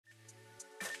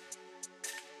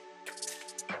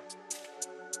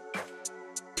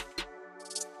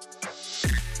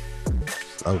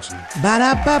Ouchie.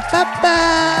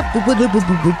 Ba-da-ba-ba-ba.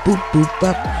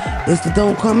 Boop-a-doop-boop-boop-boop-boop-bop. It's the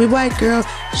Don't Call Me White Girl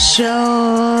show.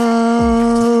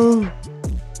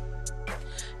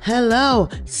 Hello.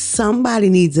 Somebody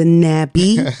needs a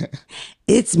nappy.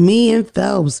 It's me and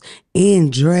Phelps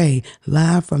and Dre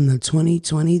live from the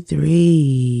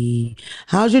 2023.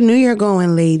 How's your new year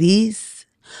going, ladies?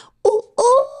 Ooh,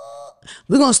 ooh.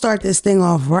 We're going to start this thing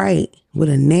off right with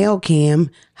a nail cam.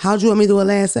 How'd you want me to do a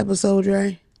last episode,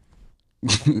 Dre?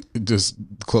 Just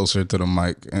closer to the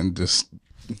mic and just.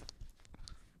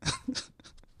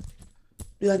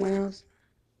 You like my nails?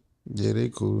 Yeah, they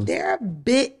cool. They're a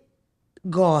bit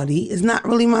gaudy. It's not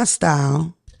really my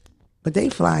style, but they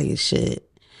fly as shit.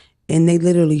 And they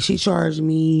literally, she charged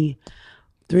me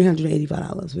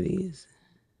 $385 for these.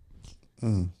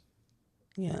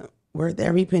 Yeah, worth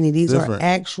every penny. These are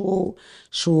actual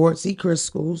Schwartzy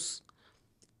crystals.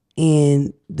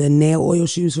 And the nail oil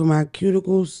she used for my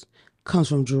cuticles comes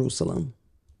from Jerusalem.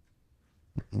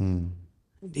 Do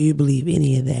you believe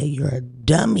any of that? You're a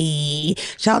dummy.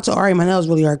 Shout out to Ari. My nails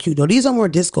really are cute, though. These are more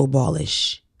disco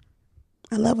ballish.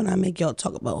 I love when I make y'all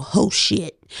talk about whole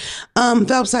shit.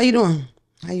 Phelps, how you doing?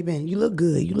 How you been? You look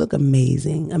good. You look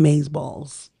amazing.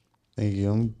 Amazeballs. Thank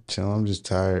you. I'm chilling. I'm just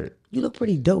tired. You look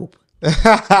pretty dope. Shout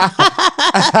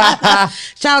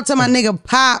out to my nigga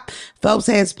Pop. Phelps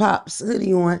has Pop's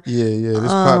hoodie on. Yeah, this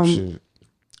Pop shit.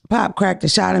 Pop cracked a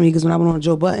shot at me because when I went on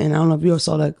Joe Budden, I don't know if you all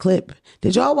saw that clip.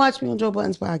 Did y'all watch me on Joe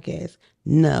Budden's podcast?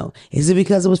 No. Is it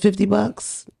because it was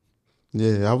 $50?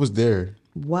 Yeah, I was there.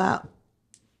 Wow.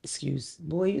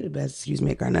 Boy, you the best excuse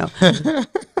maker I know.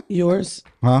 Yours?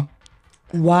 Huh?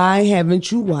 Why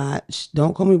haven't you watched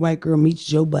Don't Call Me White Girl Meets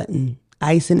Joe Budden,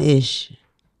 Ice and Ish,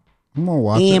 I'm gonna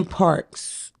watch and it.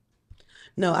 Parks?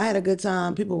 No, I had a good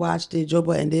time. People watched it. Joe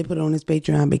Budden did put it on his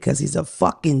Patreon because he's a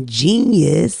fucking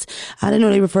genius. I didn't know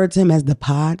they referred to him as the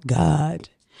pod god.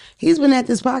 He's been at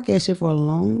this podcast shit for a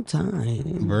long time.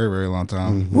 Very, very long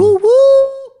time. Woo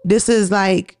woo. This is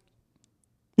like,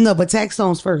 no, but Tax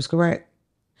Stone's first, correct?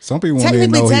 Some people won't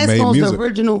even know he made Stone's music. the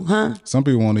original, huh? Some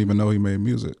people won't even know he made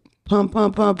music. Pump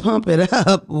it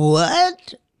up.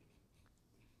 What?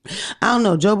 I don't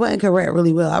know. Joe Budden can rap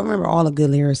really well. I remember all the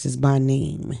good lyricists by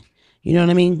name. You know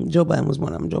what I mean? Joe Budden was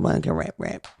one of them. Joe Budden can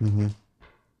rap. Mm-hmm.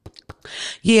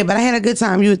 Yeah, but I had a good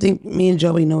time. You would think me and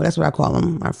Joey knew. That's what I call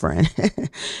him, my friend.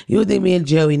 You would think me and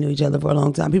Joey knew each other for a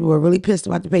long time. People were really pissed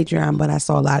about the Patreon, but I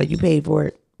saw a lot of you paid for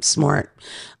it. Smart.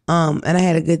 And I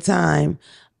had a good time.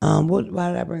 Why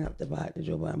did I bring up the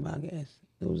Joe Budden podcast?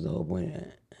 It was the whole point of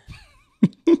that.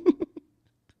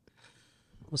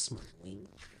 What's smoking weed?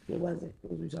 What was it?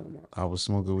 What were we talking about? I was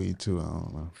smoking weed too. I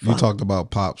don't know. You talked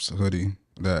about Pop's hoodie.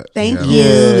 Thank you,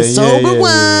 the sober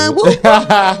one.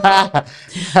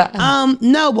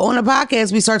 No, but on the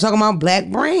podcast we start talking about black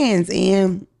brands,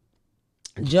 and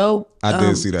Joe. I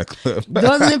did see that clip.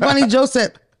 Wasn't it funny? Joe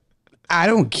said, "I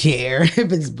don't care if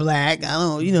it's black. I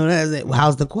don't, that's it.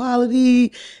 How's the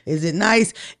quality? Is it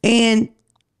nice?" And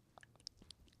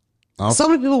so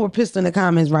many people were pissed in the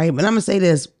comments, right? But I'm gonna say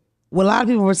this. What a lot of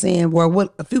people were saying,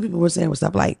 what a few people were saying was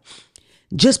stuff like,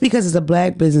 just because it's a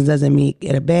black business doesn't make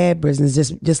it a bad business.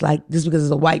 Just because it's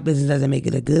a white business doesn't make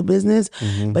it a good business.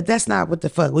 Mm-hmm. But that's not what the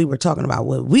fuck we were talking about.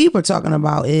 What we were talking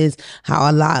about is how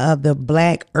a lot of the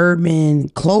black urban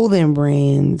clothing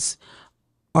brands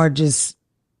are just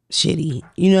shitty.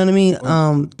 You know what I mean?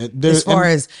 As far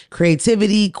as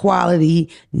creativity, quality,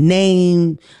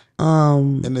 name.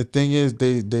 And the thing is,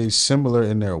 they similar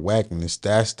in their whackness.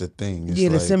 That's the thing. It's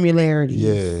the similarity.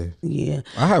 Yeah.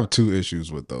 I have two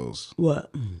issues with those. What?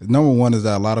 Number one is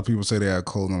that a lot of people say they have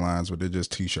clothing lines, but they're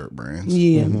just t-shirt brands.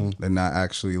 Yeah. Mm-hmm. They're not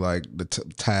actually like the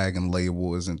tag and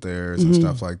label isn't theirs and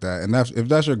stuff like that. And if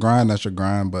that's your grind, that's your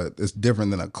grind, but it's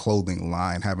different than a clothing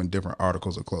line having different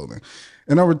articles of clothing.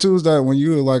 And number two is that when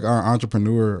you like are an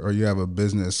entrepreneur or you have a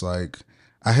business, like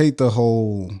I hate the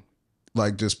whole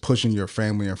like just pushing your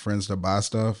family and friends to buy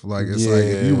stuff. Like it's like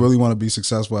if you really want to be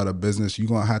successful at a business, you're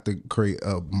gonna have to create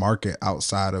a market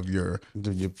outside of your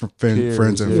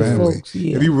friends and family. Folks,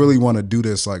 if you really want to do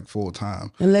this like full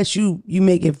time. Unless you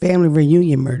make it family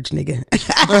reunion merch, nigga.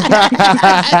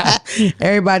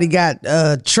 Everybody got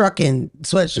trucking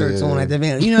sweatshirts on at the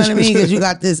event. You know what I mean? Because you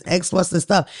got this X-Buster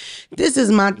stuff. This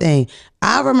is my thing.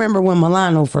 I remember when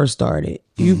Milano first started.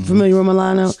 You familiar with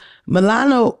Milano?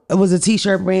 Milano was a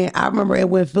t-shirt brand. I remember it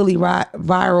went Philly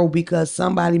viral because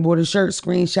somebody bought a shirt,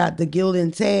 screenshot the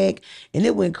Gildan tag, and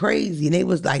it went crazy. And they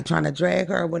was like trying to drag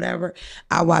her or whatever.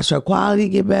 I watched her quality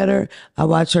get better. I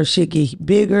watched her shit get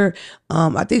bigger.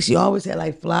 I think she always had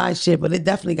like fly shit, but it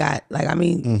definitely got like, I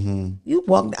mean, you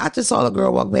walk. I just saw a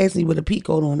girl walk past me with a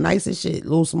peacoat on, nice as shit,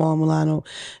 little small Milano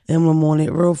emblem on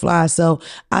it, real fly. So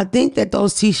I think that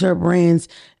those t-shirt brands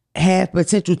have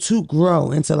potential to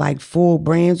grow into like full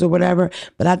brands or whatever.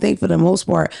 But I think for the most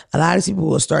part, a lot of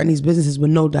people are starting these businesses with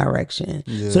no direction.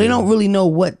 So they don't really know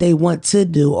what they want to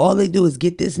do. All they do is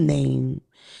get this name.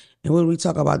 And when we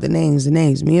talk about the names,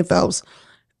 me and Phelps,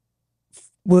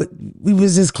 we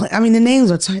was just, I mean, the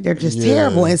names are, they're just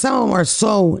terrible. And some of them are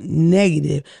so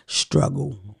negative.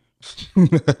 Struggle.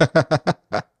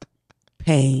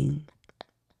 Pain.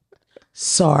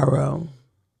 Sorrow.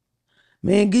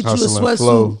 Man, get Hustle you a and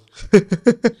flow.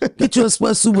 sweatsuit. Get you a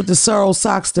sweatsuit with the sorrow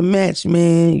socks to match,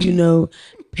 man. You know,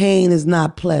 pain is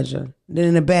not pleasure. Then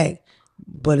in the back,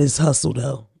 but it's hustle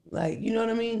though. Like, you know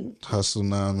what I mean?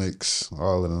 Hustlenomics,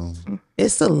 all of them.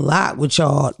 It's a lot with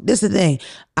y'all. This is the thing.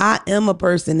 I am a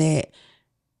person that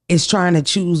is trying to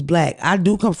choose black. I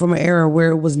do come from an era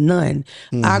where it was none.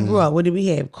 I grew up, what did we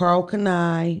have? Carl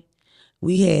Kanai.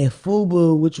 We had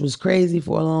Fubu, which was crazy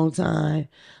for a long time.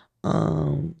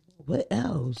 What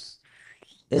else?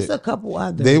 It's a couple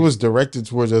others. They was directed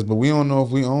towards us, but we don't know if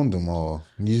we owned them all.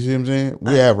 You see what I'm saying?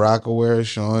 We had Rockaware,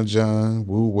 Sean John,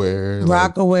 Woo Wear.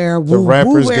 Rockaware, the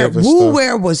rappers gave us Woo stuff.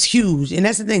 Wear was huge. And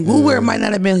that's the thing. Woo Wear might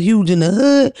not have been huge in the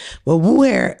hood, but Woo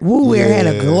Wear had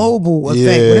a global effect.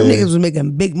 Where them niggas was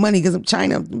making big money because of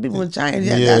China. People in China,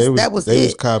 that was they it.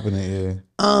 was copping it,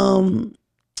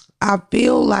 I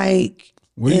feel like...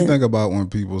 What do you think about when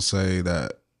people say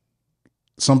that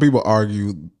some people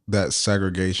argue that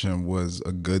segregation was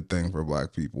a good thing for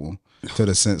black people, to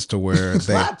the sense to where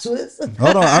they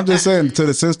hold on, I'm just saying, to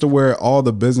the sense to where all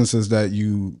the businesses that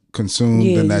you consumed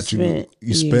and that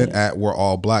you spent at were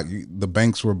all black. The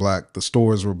banks were black, the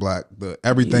stores were black,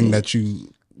 everything that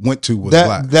you went to was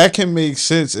black. That can make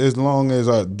sense as long as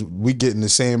we getting the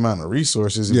same amount of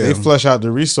resources. If they flush out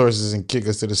the resources and kick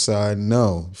us to the side,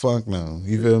 no, fuck no.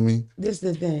 You feel me? This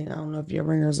is the thing. I don't know if your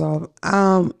ringer's off.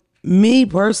 Me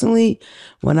personally,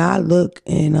 when I look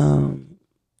and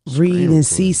read and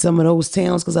see some of those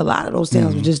towns, because a lot of those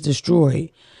towns were just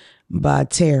destroyed by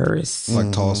terrorists,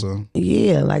 like Tulsa.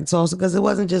 Yeah, like Tulsa, because it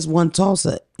wasn't just one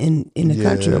Tulsa in the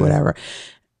country or whatever.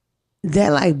 That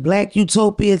like black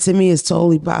utopia to me is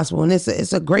totally possible, and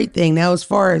it's a great thing. Now, as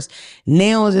far as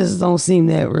now, it just don't seem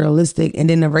that realistic, and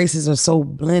then the races are so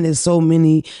blended. So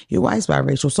many, you're white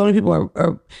biracial. So many people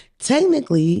are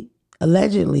technically,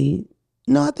 allegedly.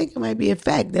 No, I think it might be a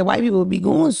fact that white people will be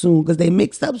going soon because they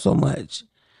mixed up so much.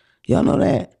 Y'all know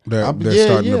that? They're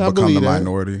starting to become the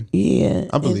minority. Yeah,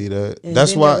 I believe that. And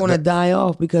That's why they want to die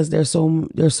off because they're so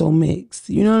mixed.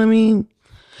 You know what I mean?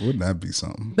 Wouldn't that be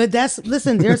something? But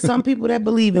listen, there's some people that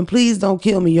believe, and please don't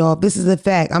kill me, y'all. This is a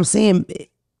fact. I'm saying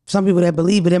some people that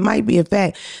believe it. It might be a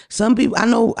fact. Some people,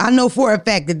 I know for a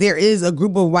fact that there is a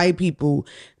group of white people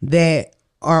that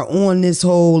are on this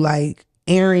whole like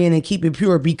Aryan and keep it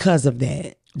pure because of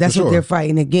that. That's what they're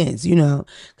fighting against, you know,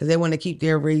 because they want to keep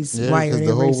their race white. Because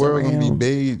the whole world gonna be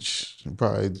beige in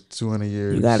probably 200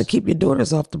 years. You got to keep your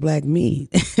daughters off the black meat.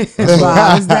 It's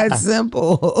that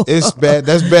simple. It's bad.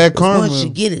 That's bad karma. Once you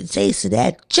get a taste of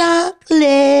that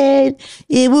chocolate,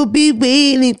 it will be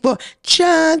waiting for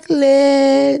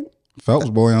chocolate. Phelps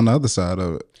boy on the other side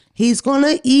of it. He's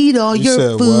gonna eat all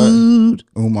your food.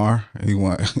 What? Umar, he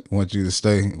want you to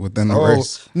stay within the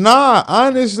race. Nah,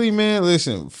 honestly, man,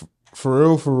 listen,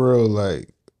 for real, like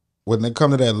when it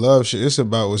come to that love shit, it's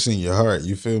about what's in your heart.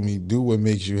 You feel me? Do what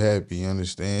makes you happy. You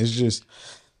understand? It's just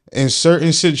in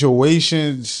certain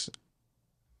situations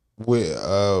with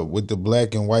the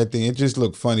black and white thing, it just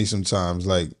look funny sometimes.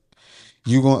 Like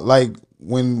you going like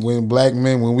when black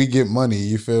men, when we get money,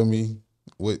 you feel me?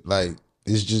 With like.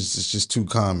 It's just too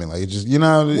common. Like, it just, you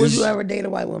know. Would you ever date a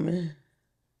white woman?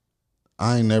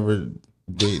 I ain't never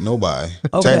date nobody.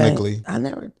 Okay. Technically. I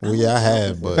never. Well, yeah, I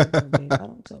have, but I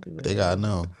don't tell people they gotta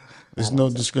know. There's no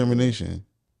discrimination.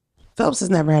 Phelps has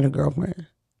never had a girlfriend.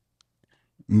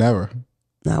 Never.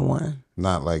 Not one.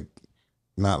 Not like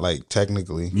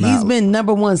technically. He's been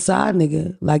number one side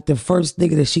nigga. Like the first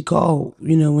nigga that she called,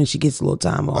 you know, when she gets a little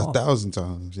time off. 1,000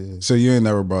 times, yeah. So you ain't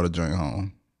never brought a joint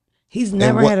home? He's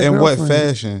never had a girlfriend. In what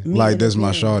fashion? Like, this is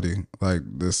my shawty. Like,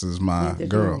 this is my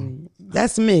girl.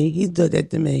 That's me. He did that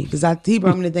to me. Because he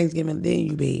brought me to Thanksgiving. Then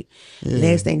you, babe. Yeah.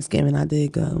 Last Thanksgiving, I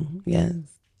did go. Yes.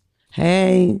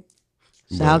 Hey.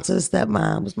 Shout out to the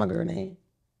stepmom. What's my girl name?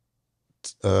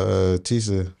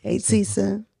 Tisa. Hey,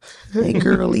 Tisa. Hey,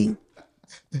 girly.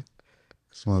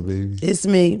 It's my baby. It's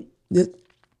me.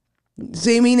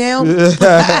 See me now?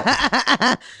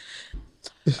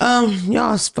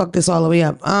 Y'all fuck this all the way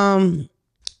up.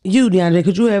 You, DeAndre,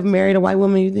 could you have married a white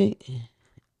woman, you think?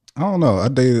 I don't know.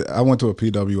 I went to a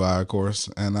PWI course,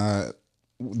 and I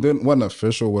wasn't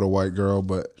official with a white girl,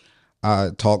 but I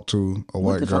talked to a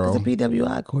white girl. What the fuck is a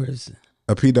PWI course?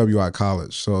 A PWI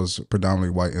college, so it's a predominantly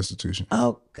white institution.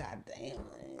 Oh, goddamn.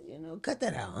 You know, cut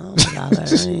that out. Oh,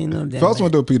 I ain't know that. Phelps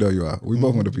went to a PWI. We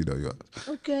both went to PWI.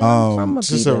 Okay, I'm from a It's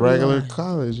just a regular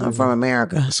college. I'm from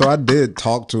America. So I did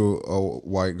talk to a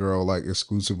white girl like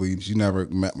exclusively. She never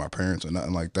met my parents or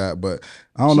nothing like that. But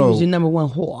I don't She know. was your number one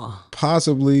whore.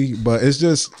 Possibly, but it's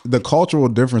just the cultural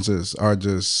differences are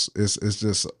just it's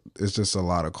just a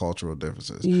lot of cultural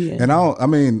differences. Yeah. And I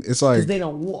mean it's like Because they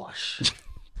don't wash.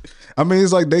 I mean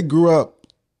it's like they grew up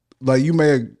like you may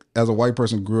have, as a white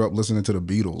person grew up listening to the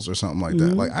Beatles or something like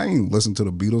that. Like I ain't listen to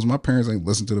the Beatles. My parents ain't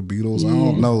listen to the Beatles. I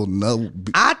don't know no.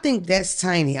 I think that's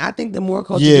tiny. I think the more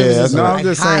culture Yeah, differences no, are I'm like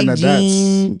just saying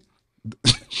hygiene.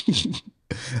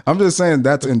 I'm just saying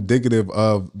that's indicative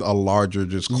of a larger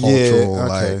just cultural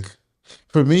like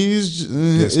for me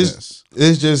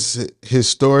it's just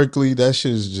historically that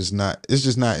shit is just not it's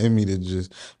just not in me to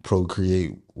just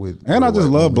procreate with. And I just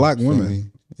love black feel women. me?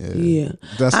 Yeah.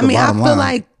 That's I the mean, I bottom feel line.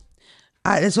 like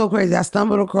it's so crazy. I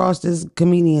stumbled across this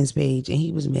comedian's page and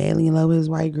he was madly in love with his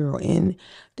white girl and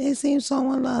they seemed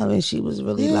so in love and she was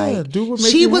really do what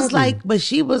make she you was happy. like, but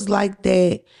she was like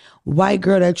that white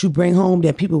girl that you bring home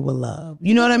that people will love.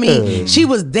 You know what I mean? She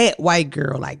was that white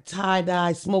girl, like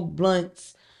tie-dye, smoke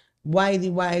blunts,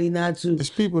 whitey, not too. It's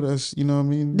people that's, you know what I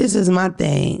mean? This is my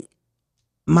thing.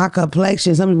 My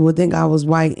complexion, some people would think I was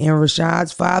white, and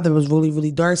Rashad's father was really,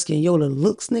 really dark skinned. Yo, the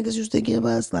looks niggas used to give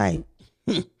us, like,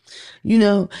 you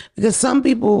know, because some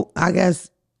people, I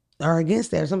guess, are against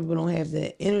that. Some people don't have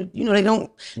the inner, you know,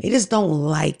 they just don't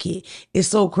like it. It's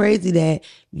so crazy that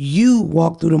you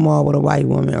walk through the mall with a white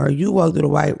woman or you walk through the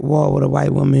white wall with a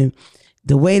white woman,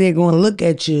 the way they're going to look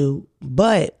at you.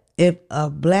 But if a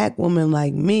black woman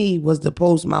like me was to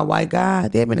post my white guy,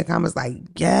 they'd be in the comments like,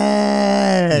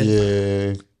 yes.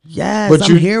 Yeah. Yes, But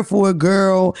I'm here for it,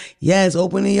 girl. Yes,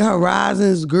 opening your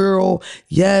horizons, girl.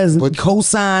 Yes,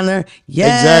 co-signer.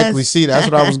 Yes. Exactly. See,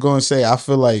 that's what I was going to say. I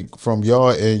feel like from y'all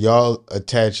and y'all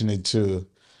attaching it to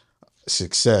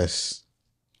success,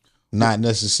 not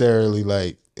necessarily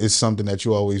like it's something that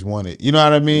you always wanted. You know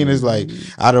what I mean? It's like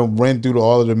I done went through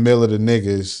all of the mill of the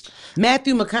niggas.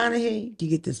 Matthew McConaughey, you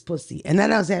get this pussy. And that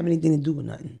doesn't have anything to do with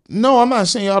nothing. No, I'm not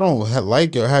saying y'all don't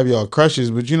like or have y'all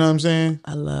crushes, but you know what I'm saying?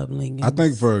 I love Lincoln. I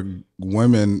think for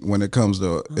women, when it comes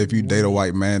to if you date a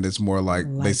white man, it's more like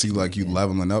they see like you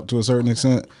leveling up to a certain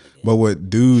extent. But with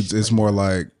dudes, it's more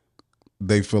like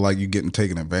they feel like you getting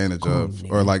taken advantage of,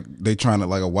 or like they trying to,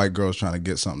 like a white girl's trying to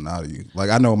get something out of you. Like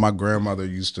I know my grandmother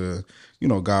used to, you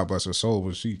know, God bless her soul,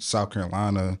 but she South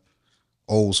Carolina,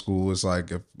 old school. It's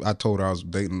like if I told her I was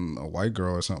dating a white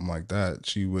girl or something like that,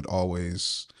 she would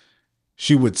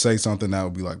say something that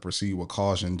would be like proceed with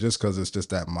caution, just because it's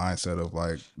just that mindset of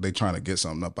like they trying to get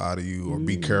something up out of you or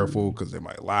be careful because they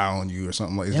might lie on you or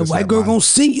something like that. That white girl gonna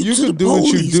send you to You the can do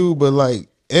police. what you do, but like,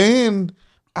 and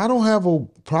I don't have a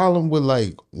problem with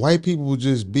like white people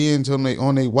just being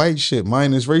on they white shit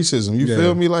minus racism. You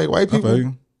feel me? Like white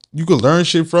people, you can learn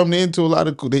shit from them into a lot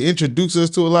of. They introduce us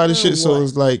to a lot of shit, so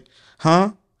it's like,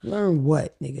 huh? Learn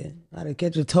what, nigga? How to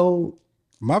catch a toad?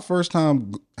 My first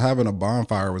time having a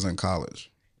bonfire was in college.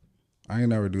 I ain't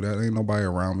never do that. Ain't nobody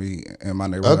around me in my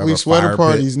neighborhood. Ugly have a sweater fire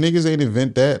parties, niggas ain't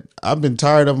invent that. I've been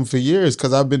tired of them for years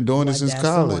because I've been doing this since that's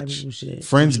some white college. people shit.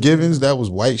 Friendsgivings, that was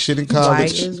white shit in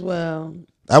college. White as well.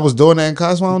 I was doing that in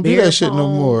college. I don't do Beer that shit no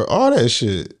pong. more. All that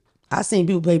shit. I seen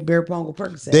people play beer pong with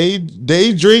Percocet.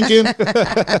 They drinking.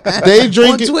 They On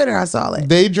drinking. Twitter, I saw it.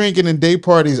 They drinking and day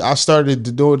parties. I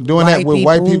started doing that with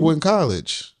white people in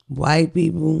college. White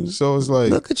people. So it's like,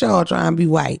 look at y'all trying to be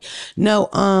white. No,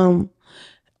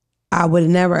 I would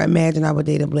never imagine I would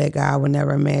date a black guy. I would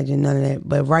never imagine none of that.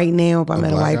 But right now, if I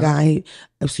met a white guy,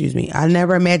 I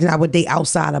never imagine I would date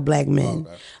outside of black men.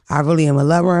 Okay. I really am a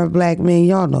lover of black men.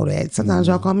 Y'all know that. Sometimes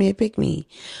y'all call me a pick me.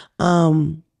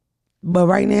 But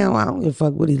right now, I don't give a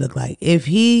fuck what he look like. If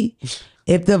the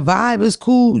vibe is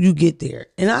cool, you get there.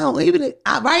 And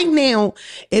right now,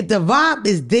 if the vibe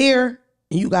is there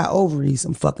and you got ovaries,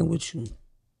 I'm fucking with you.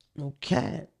 No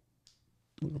cat.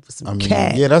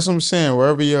 Yeah, that's what I'm saying.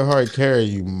 Wherever your heart carry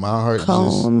you, my heart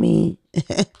call me.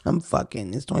 I'm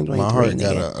fucking. It's 2023. My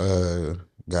heart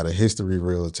got a history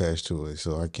reel attached to it,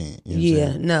 so I can't. You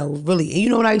know no, really. And you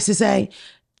know what I used to say?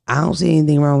 I don't see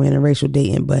anything wrong with interracial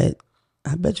dating, but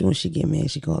I bet you when she get mad,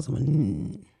 she calls him a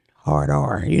hard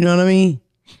R. You know what I mean?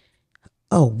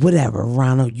 Oh, whatever,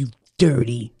 Ronald, you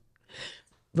dirty.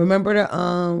 Remember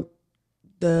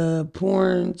the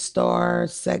porn star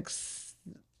sex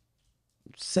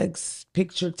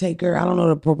picture taker? I don't know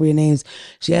the appropriate names.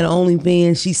 She had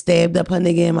OnlyFans. She stabbed up her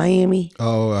nigga in Miami.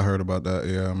 Oh, I heard about that.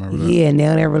 Yeah, I remember that. Yeah,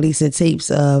 now they're releasing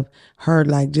tapes of her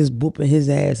like just booping his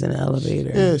ass in the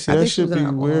elevator. Yeah, see, I that think she was should an be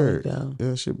alcoholic, weird. though.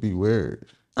 Yeah, it should be weird.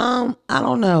 I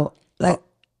don't know. Like,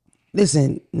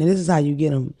 listen, now this is how you get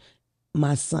them.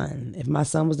 My son. If my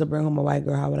son was to bring home a white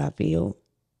girl, how would I feel?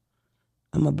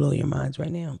 I'm gonna blow your minds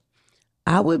right now.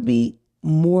 I would be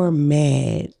more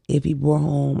mad if he brought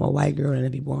home a white girl than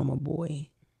if he brought home a boy.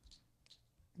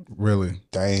 Really?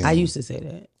 Damn. I used to say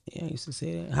that. Yeah, I used to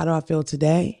say that. How do I feel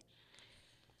today?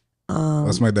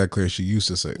 Let's make that clear. She used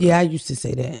to say that. Yeah, I used to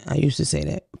say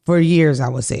that. For years, I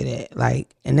would say that.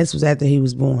 Like, and this was after he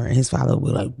was born. His father would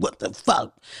be like, "What the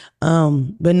fuck?"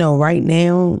 But no, right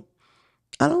now,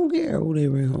 I don't care who they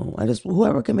bring home. I just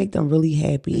whoever can make them really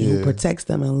happy and who protects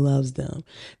them and loves them.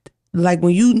 Like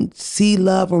when you see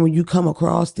love or when you come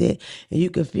across it and you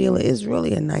can feel it, it's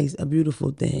really a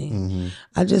beautiful thing. Mm-hmm.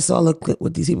 I just saw a clip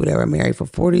with these people that were married for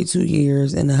 42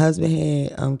 years and the husband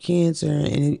had cancer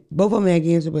and both of them had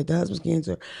cancer, but the husband's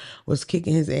cancer was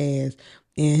kicking his ass.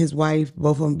 And his wife,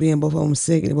 both of them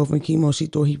sick and both of them chemo, she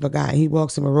thought he forgot. And he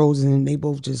walks him a roses and they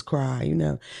both just cry, you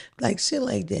know. Like shit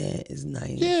like that is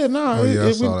nice. Yeah, no. Oh yeah,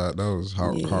 I saw that. That was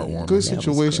heartwarming. Good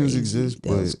situations exist,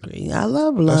 but was great. I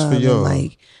love love. that's for y'all. And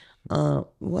like,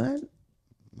 what?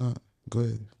 No, go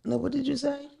ahead. No, what did you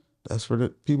say? That's for the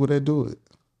people that do it.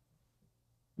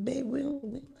 Babe, we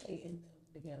might end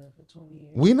up together for 20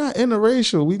 years. We not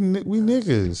interracial. We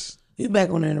niggas. You back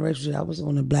on the interracial shit. I was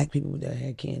on the black people that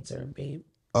had cancer, babe.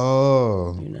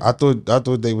 Oh, You know. I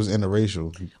thought they was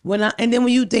interracial. And then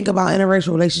when you think about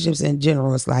interracial relationships in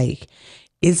general, it's like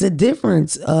it's a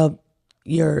difference of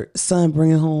your son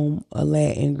bringing home a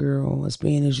Latin girl, a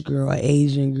Spanish girl, an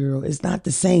Asian girl. It's not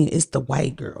the same. It's the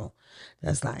white girl.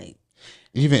 That's like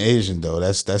Even Asian though.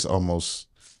 That's almost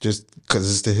just because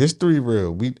it's the history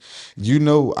real. We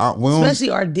don't, especially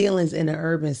our dealings in the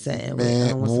urban setting.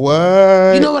 man. With,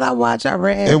 What? you know what I watch? I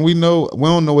read. And we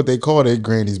don't know what they call their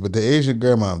grannies, but the Asian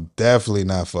grandma I'm definitely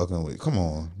not fucking with. Come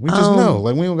on. We just know.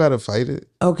 Like we don't gotta fight it.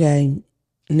 Okay.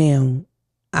 Now,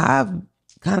 I've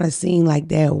kind of seen like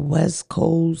that West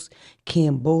Coast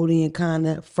Cambodian kind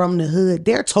of from the hood.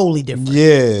 They're totally different.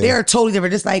 Yeah. They're totally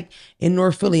different. Just like in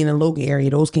North Philly in the Logan area,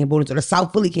 those Cambodians or the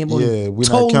South Philly Cambodians. Yeah, we're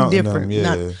totally not counting different.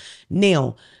 them. Yeah.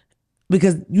 Now,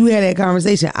 because you had that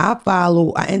conversation,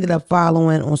 I ended up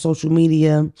following on social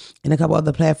media and a couple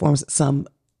other platforms some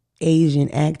Asian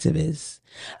activists.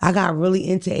 I got really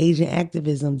into Asian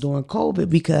activism during COVID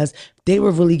because they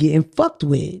were really getting fucked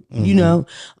with, you know,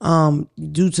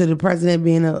 due to the president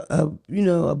being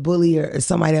a bully or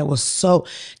somebody that was so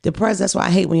depressed. That's why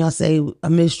I hate when y'all say I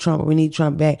miss Trump or we need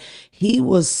Trump back. He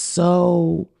was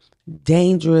so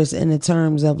dangerous in the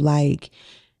terms of like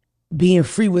being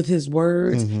free with his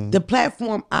words. The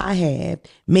platform I have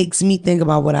makes me think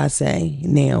about what I say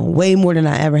now way more than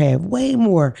I ever have, way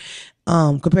more.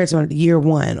 Compared to year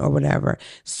one or whatever.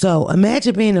 So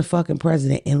imagine being a fucking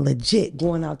president and legit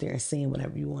going out there and saying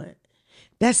whatever you want.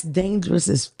 That's dangerous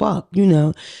as fuck, you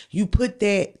know. He put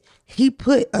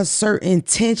a certain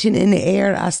tension in the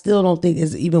air that I still don't think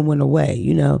is even went away,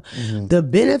 you know. The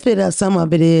benefit of some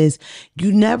of it is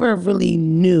you never really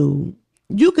knew.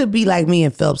 You could be like me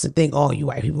and Phelps and think, oh, you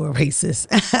white people are racist.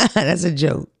 That's a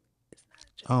joke.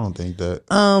 I don't think that.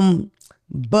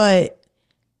 But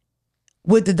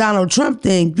with the Donald Trump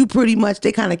thing,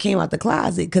 they kind of came out the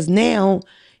closet because now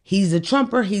he's a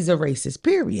Trumper, he's a racist,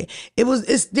 period.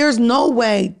 There's no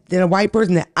way that a white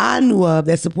person that I knew of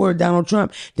that supported Donald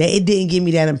Trump, that it didn't give me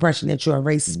that impression that you're a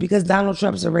racist because Donald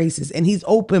Trump's a racist and he's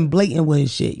open, blatant with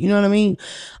his shit. You know what I mean?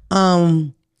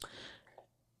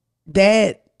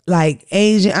 That like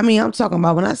Asian, I'm talking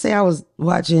about when I say I was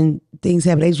watching things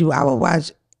happen to Asian people, I would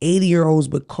watch 80-year-olds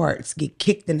with carts get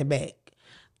kicked in the back.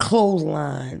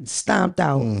 Clothesline, stomped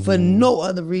out for no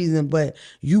other reason but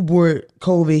you brought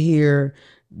COVID here,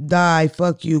 die,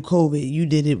 fuck you, COVID, you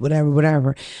did it,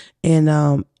 whatever.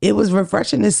 And it was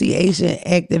refreshing to see Asian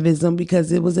activism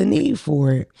because it was a need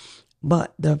for it.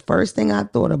 But the first thing I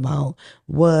thought about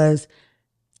was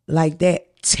like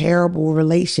that terrible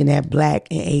relation that Black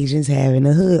and Asians have in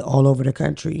the hood all over the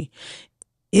country.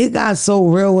 it got so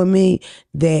real with me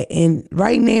that, and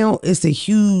right now it's a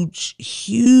huge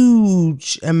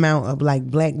amount of like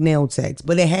black nail techs,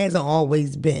 but it hasn't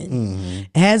always been.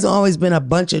 It hasn't always been a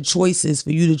bunch of choices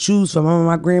for you to choose from. I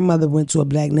remember my grandmother went to a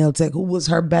black nail tech who was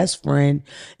her best friend,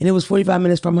 and it was 45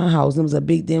 minutes from her house. It was a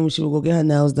big thing when she would go get her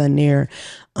nails done there,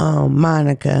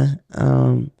 Monica.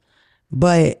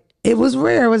 But it was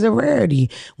rare. It was a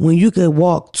rarity when you could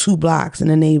walk 2 blocks in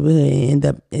the neighborhood and end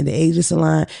up in the Asian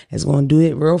salon that's going to do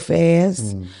it real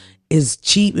fast. It's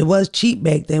cheap. It was cheap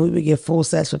back then. We would get full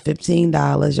sets for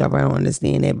 $15. Y'all probably don't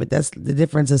understand that, but that's the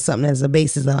difference of something that's a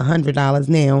basis of $100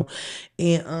 now.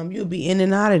 And you'll be in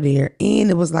and out of there. And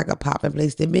it was like a popping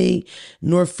place to be.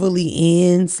 North Philly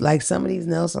ends. Like some of these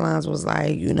nail salons was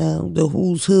like, you know, the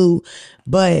who's who.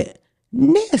 But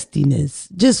nastiness,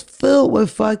 just filled with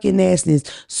fucking nastiness.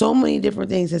 So many different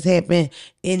things has happened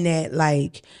in that,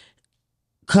 like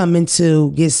coming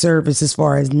to get service as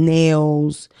far as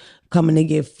nails, coming to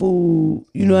get food,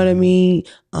 you know what I mean?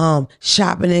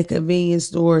 Shopping at convenience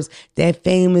stores. That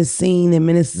famous scene in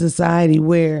Menace to Society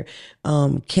where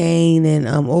Kane and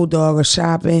Old Dog are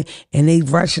shopping and they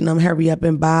rushing them, hurry up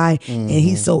and buy. And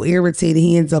he's so irritated,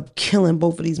 he ends up killing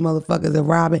both of these motherfuckers and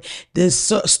robbing. The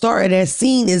start of that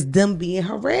scene is them being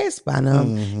harassed by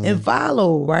them and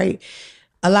followed, right?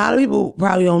 A lot of people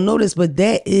probably don't know this, but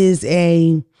that is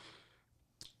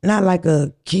not like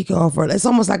a kickoff, or it's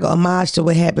almost like a homage to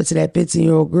what happened to that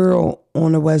 15-year-old girl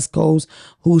on the West Coast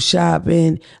who's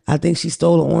shopping. I think she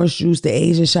stole an orange juice. The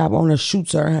Asian shop owner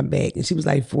shoots her in her back, and she was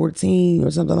like 14 or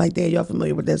something like that. Y'all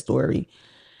familiar with that story?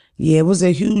 Yeah, it was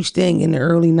a huge thing in the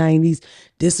early 90s.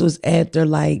 This was after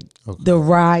like the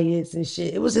riots and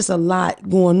shit. It was just a lot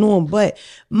going on. But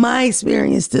my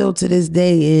experience still to this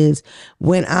day is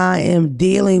when I am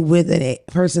dealing with a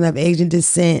person of Asian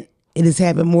descent, it has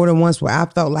happened more than once where I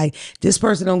felt like this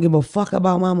person don't give a fuck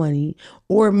about my money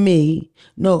or me.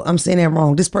 No, I'm saying that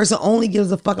wrong. This person only gives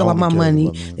a fuck about my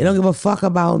money. They don't give a fuck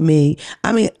about me.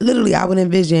 I mean, literally, I would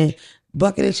envision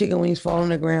bucket of chicken wings falling on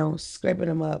the ground, scraping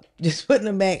them up, just putting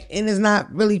them back. And it's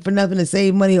not really for nothing to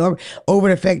save money or over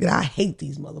the fact that I hate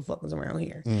these motherfuckers around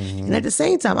here. And at the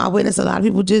same time, I witnessed a lot of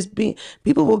people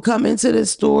people will come into the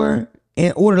store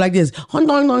and order like this,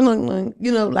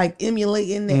 you know, like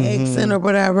emulating the accent or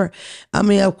whatever. I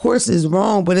mean, of course it's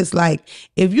wrong, but it's like,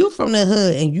 if you from the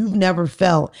hood and you've never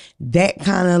felt that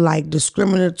kind of like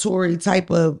discriminatory type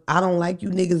of, I don't like you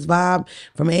niggas vibe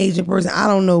from an Asian person, I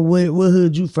don't know what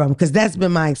hood you from, because that's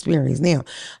been my experience. Now,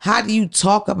 how do you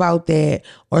talk about that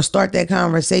or start that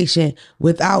conversation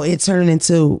without it turning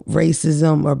into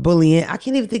racism or bullying? I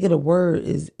can't even think of the word.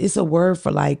 It's a word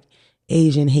for like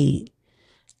Asian hate.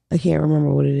 I can't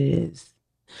remember what it is.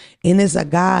 And it's a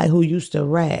guy who used to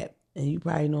rap. And you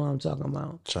probably know what I'm talking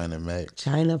about. China Mac.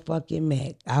 China fucking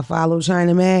Mac. I follow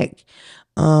China Mac.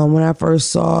 When I first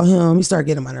saw him, he started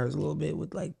getting on my nerves a little bit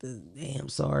with like the damn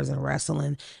SARS and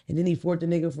wrestling. And then he fought the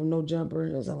nigga from No Jumper.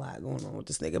 There's a lot going on with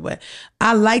this nigga. But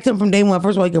I liked him from day one.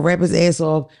 First of all, he could rap his ass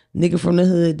off. Nigga from the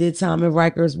hood, did time in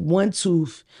Rikers, one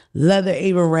tooth, leather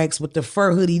Avirex with the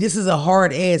fur hoodie. This is a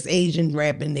hard ass Asian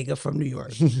rapping nigga from New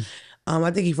York.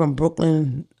 I think he's from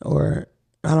Brooklyn, or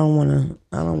I don't want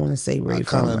to say where he's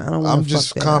from. I'm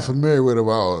just kind of familiar with him.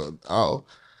 I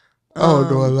don't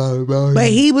know a lot about him. But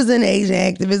he was in Asian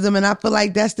activism, and I feel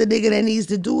like that's the nigga that needs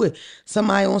to do it.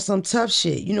 Somebody on some tough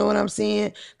shit. You know what I'm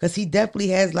saying? Because he definitely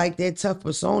has like that tough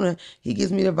persona. He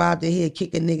gives me the vibe that he'll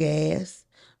kick a nigga ass.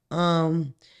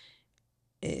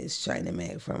 It's China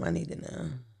Mac from, I need to know.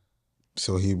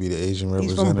 So he'd be the Asian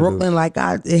representative? He's from Brooklyn. Like,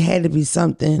 it had to be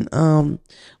something.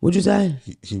 What'd you say?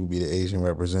 He would be the Asian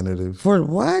representative. For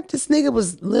what? This nigga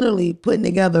was literally putting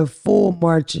together full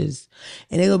marches.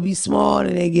 And they'll be small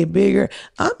and they get bigger.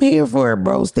 I'm here for it,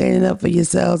 bro. Standing up for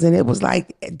yourselves. And it was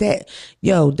like that.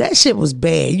 Yo, that shit was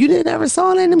bad. You didn't ever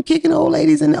saw that? Them kicking old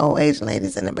ladies and the old Asian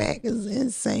ladies in the back is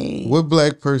insane. What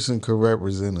black person could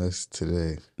represent us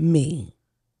today? Me.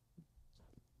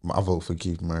 I vote for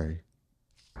Keith Murray.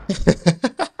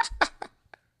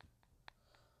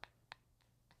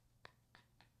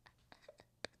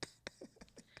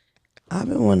 I've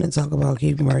been wanting to talk about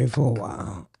Keith Murray for a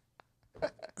while.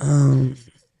 I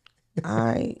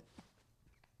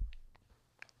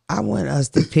want us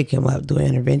to pick him up, do an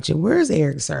intervention. Where's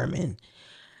Eric Sermon?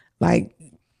 Like,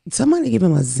 somebody give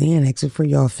him a Xanax before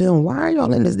y'all film. Why are y'all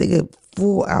letting this nigga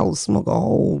full out smoke a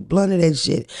whole blunt of that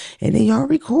shit and then y'all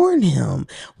recording him?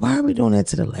 Why are we doing that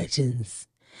to the legends?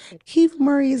 Keith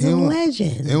Murray is a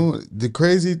legend. The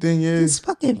crazy thing is, his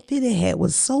fucking fitted hat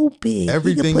was so big.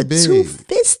 Everything he could put big. 2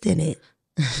 fists in it.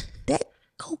 That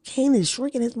cocaine is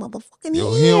shrinking his motherfucking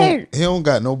head. He don't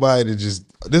got nobody to just.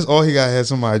 This all he got had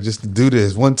somebody just to do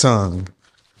this one time.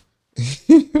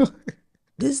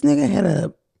 This nigga had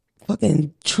a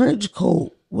fucking trench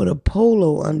coat with a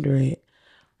polo under it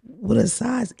with a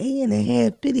size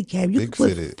 8.5 fitted cap. You Big could put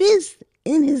fitted. fist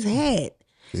in his hat.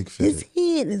 Big His fitted.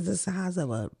 head is the size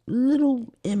of a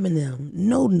little M&M,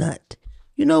 no nut.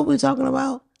 You know what we're talking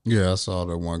about? Yeah, I saw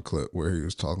that one clip where he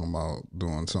was talking about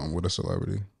doing something with a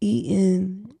celebrity.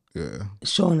 Eating, Yeah.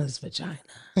 showing us vagina.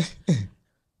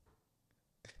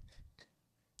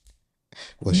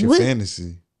 What's your What-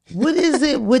 fantasy? What is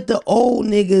it with the old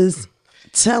niggas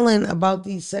telling about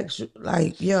these sexual,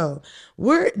 like, yo,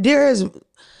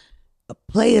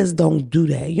 players don't do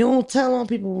that. You don't tell on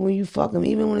people when you fuck them,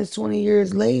 even when it's 20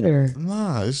 years later.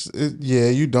 Nah, yeah,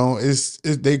 you don't. It's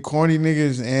they corny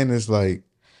niggas, and it's like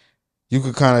you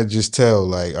could kind of just tell,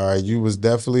 like, all right, you was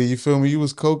definitely, you feel me? You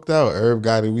was coked out. Herb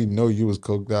got it. We know you was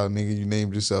coked out, nigga. You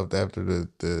named yourself after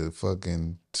the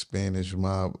fucking Spanish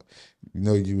mob. You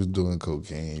know you was doing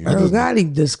cocaine. Herb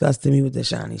Gotti disgusted me with the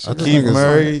shiny shit. Keith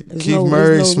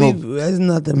Murray smoked. There's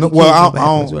nothing. No, we well, can't I go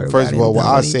backwards don't. with First Herb of all, Gotti what and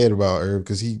I Dummy. said about Herb,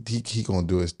 because he gonna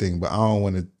do his thing, but I don't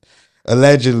want to.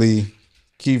 Allegedly,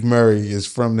 Keith Murray is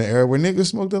from the era where niggas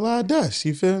smoked a lot of dust.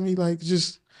 You feel me? Like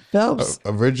just Phelps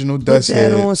original put dust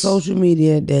that on heads. social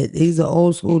media that he's an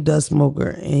old school dust smoker,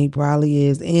 and he probably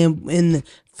is. And in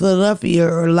Philadelphia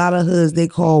or a lot of hoods, they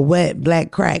call wet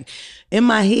black crack. In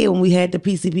my head, when we had the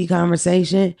PCP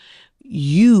conversation,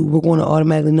 you were going to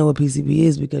automatically know what PCP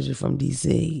is because you're from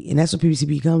DC, and that's where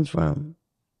PCP comes from.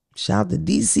 Shout to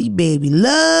DC, baby.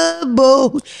 Love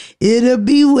boat, it'll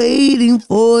be waiting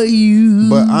for you.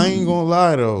 But I ain't gonna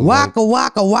lie though. Waka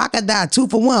waka waka da 2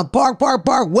 for 1. Park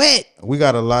wet. We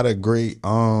got a lot of great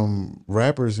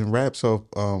rappers and raps off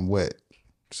wet.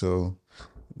 So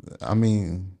I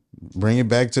mean, bring it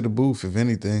back to the booth if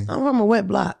anything. I'm from a wet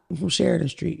block. I'm from Sheridan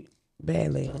Street.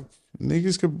 Badlands.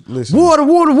 Niggas could listen.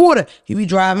 Water. You be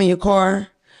driving your car,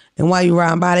 and while you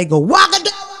riding by, they go waka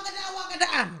da.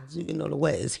 So you can know the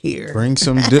wet is here. Bring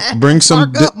some Park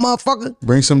up, motherfucker.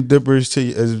 bring some dippers to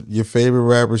your favorite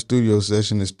rapper studio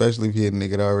session, especially if you're a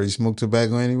nigga that already smoked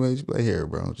tobacco anyway. Just be like, here,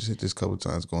 bro, just hit this couple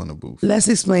times, go in the booth. Let's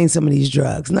explain some of these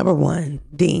drugs. Number one,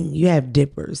 ding, you have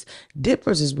dippers.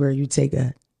 Dippers is where you take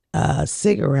a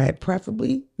cigarette,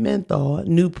 preferably menthol,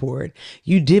 Newport.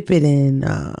 You dip it in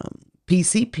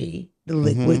PCP, the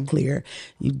liquid clear.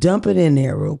 You dump it in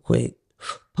there real quick.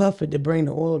 Puff it to bring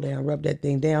the oil down, rub that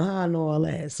thing down. How I know all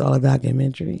that? It's all a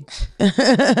documentary.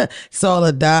 It's all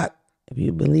a doc. If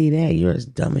you believe that, you're as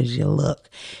dumb as you look.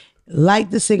 Light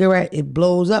the cigarette, it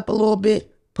blows up a little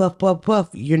bit. Puff, puff, puff.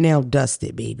 You're now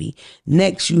dusted, baby.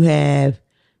 Next, you have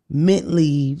mint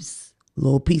leaves,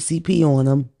 little PCP on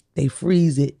them. They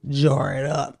freeze it, jar it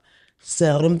up,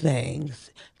 sell them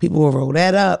things. People will roll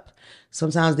that up.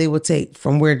 Sometimes they would take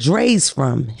from where Dre's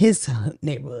from, his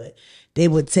neighborhood, they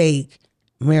would take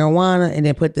marijuana and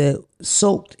then put the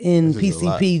soaked in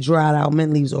PCP dried out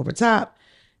mint leaves over top.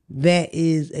 That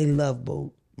is a love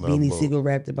boat. Beanie Siegel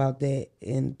rapped about that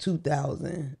in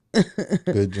 2000.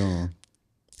 Good John.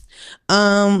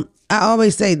 I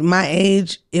always say my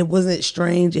age, it wasn't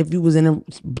strange if you was in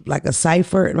a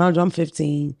cipher. And I'm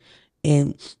 15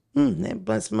 and that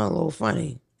blunt smell a little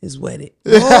funny. It's wetted.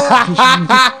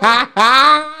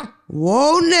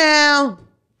 Whoa now.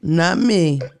 Not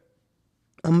me.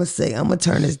 I'm gonna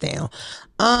turn this down.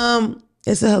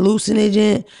 It's a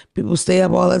hallucinogen. People stay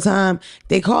up all the time.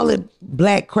 They call it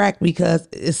black crack because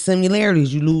it's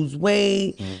similarities. You lose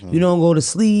weight. You don't go to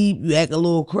sleep. You act a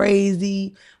little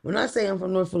crazy. When I say I'm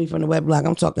from North Philly, from the wet block,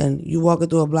 I'm talking you walking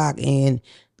through a block and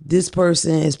this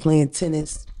person is playing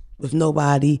tennis with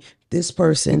nobody. This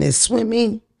person is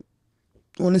swimming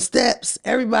on the steps.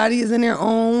 Everybody is in their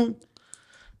own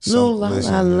little la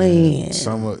la land.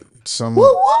 Some Woo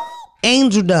woo.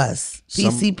 Angel dust.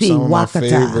 PCP. Some of my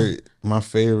Wakata.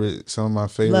 some of my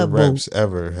favorite Love reps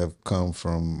ever have come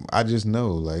from. I just know,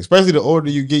 like, especially the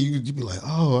older you get, you be like,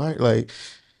 oh, all right, like,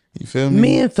 you feel me?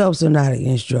 Me and Phelps are not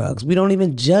against drugs. We don't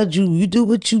even judge you. You do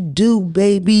what you do,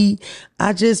 baby.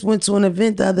 I just went to an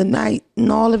event the other night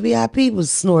and all the VIP was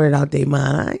snorted out their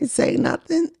mind. I ain't say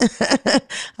nothing.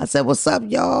 I said, what's up,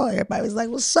 y'all? Everybody was like,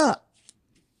 what's up?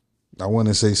 I want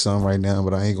to say something right now,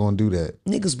 but I ain't gonna do that.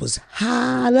 Niggas was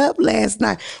hot up last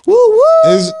night. Woo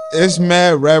woo. It's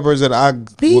mad rappers that I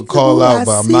would call out,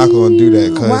 but I'm not gonna do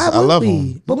that because I love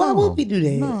them. But why would we do that?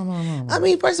 No. I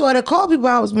mean, first of all, to call people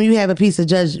out is when you have a piece of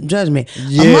judgment.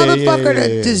 Yeah, a motherfucker yeah.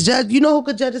 that just judge. You know who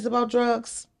could judge us about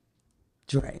drugs?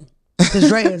 Dre. Because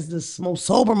Dre is the most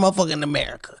sober motherfucker in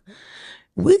America.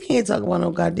 We can't talk about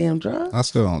no goddamn drugs. I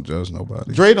still don't judge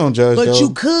nobody. Dre don't judge, But though.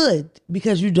 you could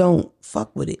because you don't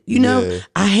fuck with it. You know, Yeah.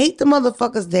 I hate the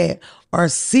motherfuckers that are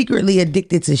secretly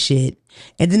addicted to shit.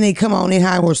 And then they come on in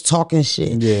high horse talking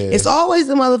shit. Yeah. It's always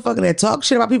the motherfucker that talks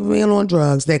shit about people being on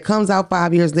drugs that comes out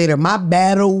 5 years later. My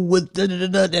battle with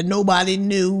that nobody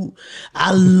knew.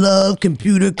 I love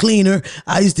computer cleaner.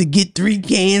 I used to get 3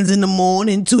 cans in the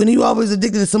morning too. And you always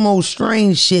addicted to some old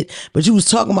strange shit. But you was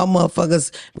talking about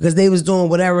motherfuckers because they was doing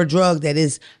whatever drug that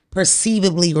is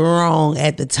perceivably wrong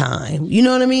at the time. You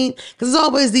know what I mean? Because there's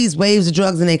always these waves of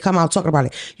drugs and they come out talking about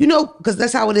it. You know, because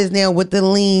that's how it is now with the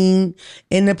lean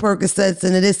and the Percocets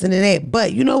and the this and the that.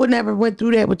 But you know what never went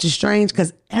through that, which is strange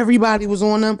because everybody was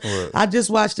on them. What? I just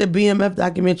watched the BMF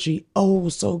documentary. Oh, it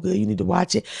was so good. You need to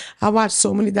watch it. I watched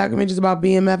so many documentaries about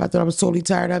BMF. I thought I was totally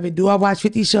tired of it. Do I watch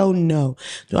 50 Show? No.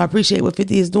 Do I appreciate what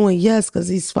 50 is doing? Yes, because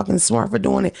he's fucking smart for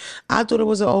doing it. I thought it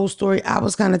was an old story. I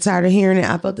was kind of tired of hearing it.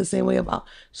 I felt the same way about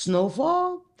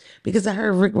Snowfall because I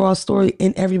heard Rick Ross' story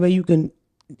in every way you can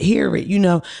hear it, you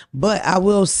know. But I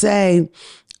will say,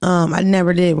 I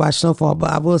never did watch Snowfall,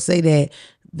 but I will say that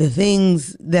the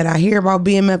things that I hear about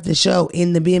BMF, the show,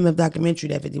 in the BMF documentary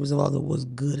that 50 was involved in was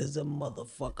good as a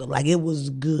motherfucker. Like, it was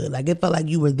good. Like, it felt like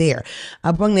you were there.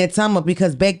 I bring that time up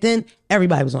because back then,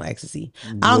 everybody was on ecstasy.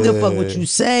 I don't give a fuck what you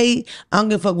say. I don't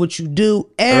give a fuck what you do.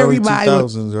 Everybody Early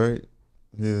was, 2000s, right?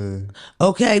 Yeah.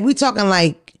 okay, we talking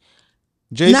like,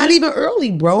 Jay-Z? not even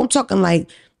early, bro. I'm talking like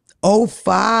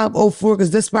 05, 04,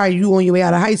 because that's probably you on your way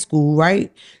out of high school,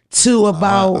 right? To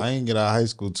about, I ain't get out of high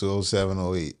school till 07,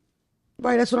 08.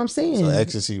 right, that's what I'm saying. So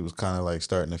ecstasy was kind of like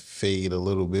starting to fade a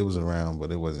little bit. It was around,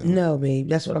 but it wasn't. No, babe,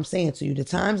 that's what I'm saying to you. The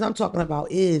times I'm talking about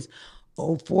is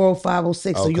 04, 05,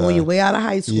 06. So you're on Okay. your way out of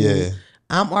high school. Yeah.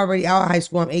 I'm already out of high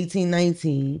school. I'm 18,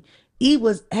 19. He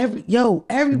was everywhere,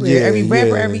 Yeah, every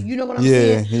rapper, yeah. you know what I'm Yeah,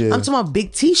 saying? yeah. I'm talking about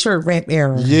big t-shirt rap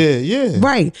era. Yeah, yeah.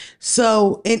 Right.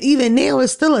 So, and even now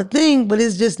it's still a thing, but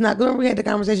it's just not. Remember we had the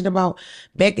conversation about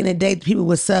back in the day, people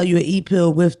would sell you an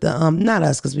e-pill with the, not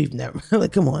us, because we've never,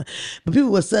 like, come on. But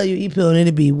people would sell you an e-pill and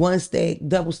it'd be 1 stack,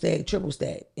 double stack, triple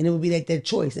stack. And it would be like their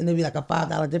choice. And it'd be like a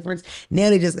 $5 difference.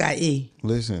 Now they just got E.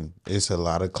 Listen, it's a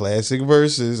lot of classic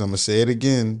verses. I'm going to say it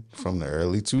again from the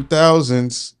early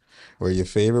 2000s where your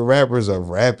favorite rappers are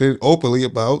rapping openly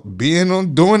about being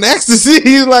on doing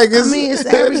ecstasy. Like, it's, I mean, it's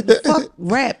every fuck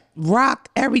rap, rock,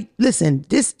 listen,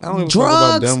 this I don't even talk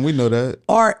about drugs them. We know that.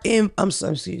 are in, I'm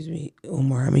sorry, excuse me,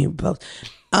 Omar, I mean,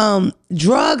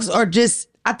 drugs are just,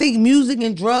 I think music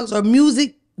and drugs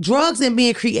drugs and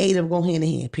being creative go hand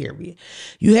in hand, period.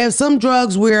 You have some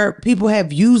drugs where people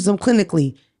have used them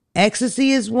clinically.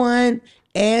 Ecstasy is one.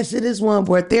 Acid is one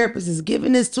where a therapist is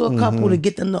giving this to a couple to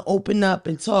get them to open up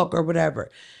and talk or whatever.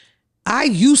 I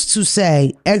used to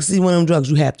say ecstasy, one of them drugs,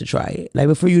 you have to try it. Like,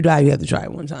 before you die, you have to try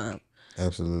it one time.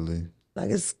 Absolutely. Like,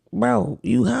 it's, bro,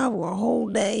 you have a whole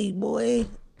day, boy.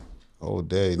 Whole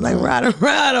day. Like, no.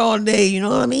 ride all day, you know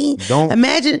what I mean? Don't-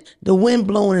 Imagine the wind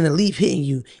blowing and a leaf hitting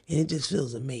you, and it just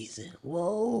feels amazing.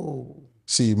 Whoa.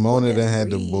 See, Mona done had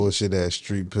the bullshit ass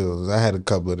street pills. I had a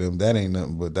couple of them. That ain't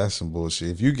nothing, but that's some bullshit.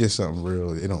 If you get something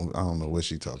real, I don't know what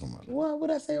she talking about. What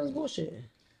would I say was bullshit?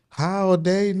 How all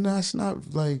day? No, it's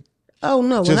not like Oh,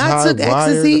 no. When just I took high wired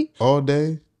ecstasy, all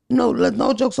day.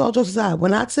 no jokes, all jokes aside.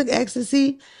 When I took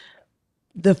ecstasy,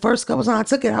 the first couple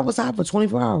times I took it, I was high for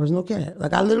 24 hours, no cap.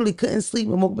 Like, I literally couldn't sleep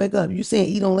and woke back up. You saying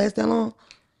E don't last that long?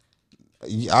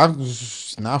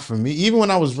 Not for me. Even when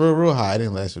I was real high, it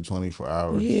didn't last for 24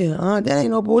 hours. Yeah, that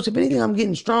ain't no bullshit. If anything, I'm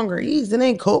getting stronger. Ease. It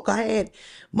ain't coke. I had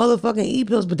motherfucking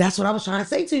E-pills, but that's what I was trying to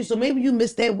say to you. So maybe you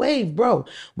missed that wave, bro.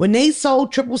 When they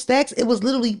sold triple stacks, it was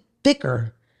literally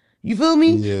thicker. You feel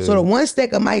me? Yeah. So the 1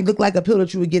 stack might look like a pill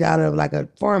that you would get out of like a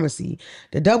pharmacy.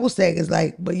 The double stack is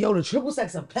like, but yo, the triple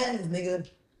stack's a Pez, nigga.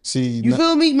 See, You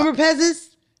feel me? Remember Pez's?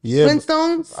 yeah, but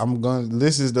Flintstones?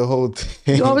 this is the whole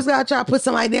thing. You always gotta try to put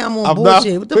somebody down on I'm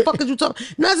bullshit. not- What the fuck is you talking?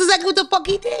 No, that's exactly what the fuck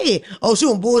he did. Oh, she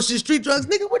on bullshit street drugs,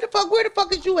 nigga. Where the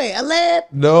fuck is you at? A lab?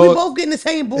 No, We both getting the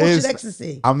same bullshit it's-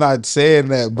 ecstasy. I'm not saying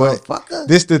that, but Motherfucker.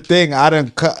 this the thing. I done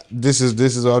cut. This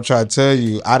is what I'm trying to tell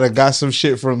you. I done got some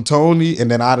shit from Tony, and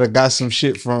then I done got some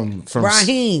shit from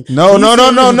Raheem. No, You no,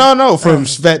 said- from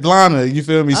Svetlana. You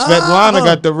feel me? Svetlana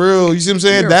got the real. You see what I'm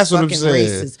saying? You're That's what I'm fucking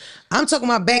saying. racist. I'm talking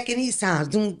about back in these times.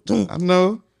 Doom. I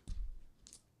know.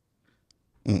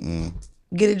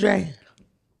 Get it, Dre?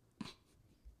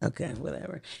 Okay,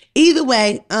 whatever. Either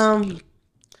way,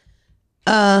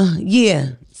 yeah.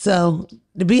 So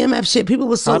the BMF shit, people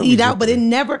was How so do we eat get out, but there? it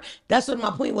never. That's what my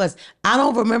point was. I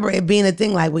don't remember it being a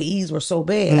thing like where E's were so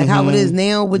bad, like how it is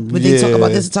now. With they talk about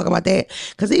Yeah. this and talk about that,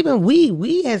 because even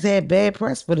we has had bad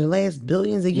press for the last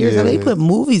billions of years. I mean, they Yeah. put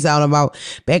movies out about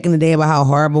back in the day about how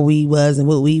horrible weed was and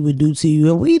what weed would do to you,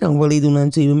 and we don't really do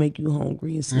nothing to you, make you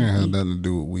hungry and It sleepy. has nothing to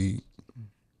do with weed.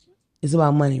 It's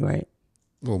about money, right?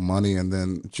 Well, money, and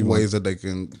then ways that they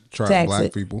can trap Tax black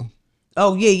it. people.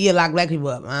 Oh yeah, lock black people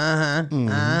up.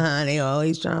 They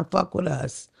always trying to fuck with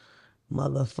us,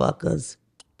 motherfuckers.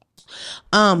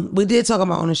 We did talk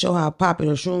about on the show how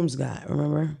popular shrooms got.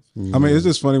 Remember? I mean, it's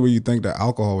just funny when you think that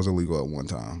alcohol was illegal at one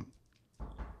time,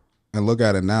 and look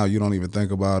at it now. You don't even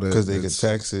think about it because they could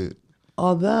tax it.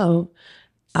 Although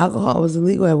alcohol was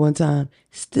illegal at one time,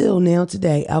 still now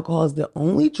today, alcohol is the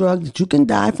only drug that you can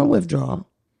die from withdrawal.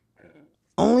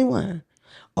 Only one.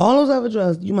 All those other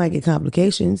drugs, you might get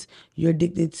complications. You're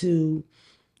addicted to,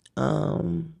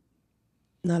 not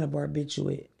a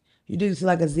barbiturate. You're addicted to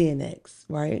like a Xanax,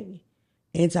 right?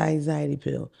 Anti-anxiety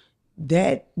pill.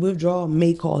 That withdrawal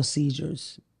may cause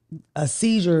seizures. A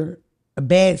seizure, a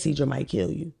bad seizure might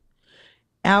kill you.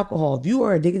 Alcohol, if you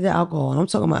are addicted to alcohol, and I'm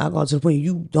talking about alcohol to the point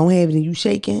you don't have it and you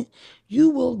shaking, you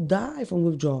will die from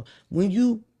withdrawal. When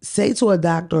you say to a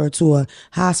doctor or to a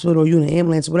hospital or you in an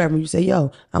ambulance or whatever, you say,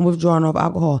 yo, I'm withdrawing off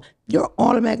alcohol, you're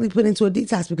automatically put into a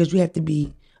detox because you have to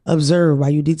be observed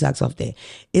while you detox off that.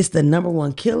 It's the number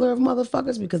one killer of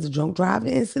motherfuckers because of drunk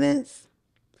driving incidents.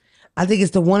 I think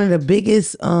it's one of the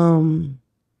biggest, when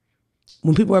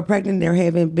people are pregnant, they're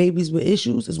having babies with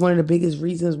issues. It's one of the biggest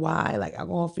reasons why, like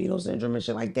alcohol fetal syndrome and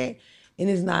shit like that. And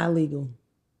it's not illegal.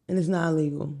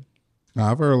 Now,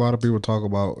 I've heard a lot of people talk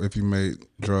about if you made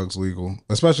drugs legal,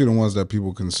 especially the ones that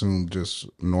people consume just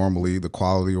normally, the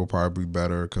quality will probably be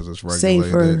better because it's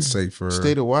regulated, safer.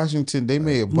 State of Washington, they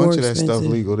made a bunch of that stuff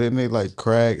legal. Didn't they? Like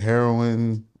crack,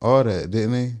 heroin, all that,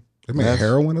 didn't they? They made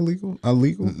heroin illegal?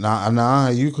 Nah.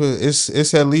 You could.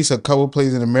 It's at least a couple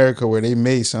places in America where they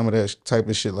made some of that type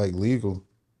of shit like legal,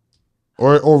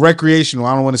 or recreational.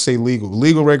 I don't want to say legal.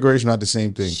 Legal, recreational, not the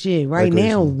same thing. Shit, right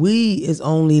now weed is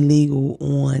only legal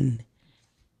on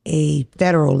a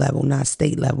federal level, not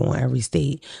state level in every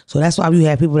state. So that's why we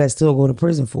have people that still go to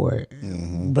prison for it.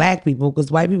 Mm-hmm. Black people,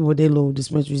 because white people with their little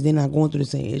dispensaries, they're not going through the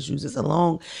same issues. It's a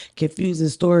long, confusing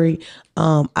story.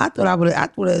 I thought I would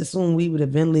have assumed we would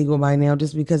have been legal by now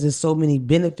just because there's so many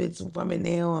benefits from it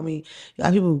now. I mean, a lot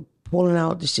of people pulling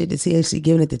out the shit that's actually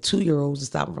giving it to 2-year-olds to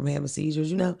stop them from having seizures.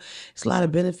 You know, it's a lot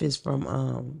of benefits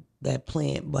from that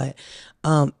plant. But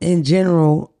in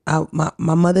general, my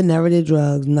mother never did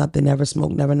drugs, nothing, never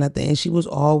smoked, never nothing. And she was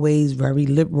always very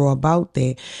liberal about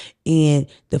that. And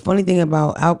the funny thing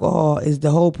about alcohol is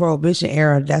the whole prohibition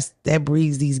era, that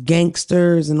breeds these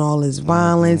gangsters and all this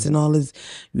violence and all this,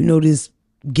 this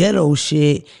ghetto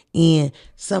shit. And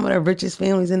some of the richest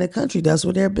families in the country, that's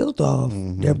what they're built off.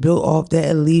 They're built off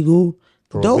that illegal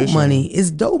dope money.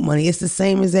 It's dope money. It's the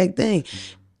same exact thing.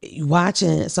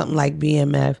 Watching something like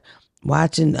BMF,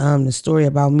 watching the story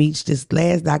about Meech, this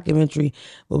last documentary,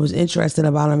 what was interesting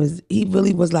about him is he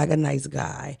really was like a nice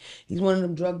guy. He's one of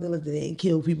them drug dealers that didn't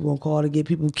kill people on call to get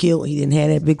people killed. He didn't have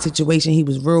that big situation. He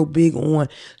was real big on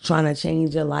trying to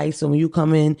change your life. So when you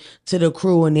come in to the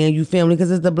crew and then you family,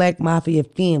 because it's the Black Mafia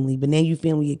family, but then you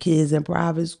family your kids in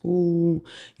private school,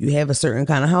 you have a certain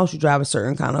kind of house, you drive a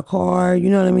certain kind of car, you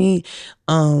know what I mean?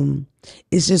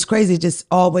 It's just crazy. It just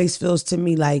always feels to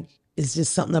me like it's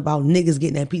just something about niggas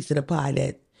getting that piece of the pie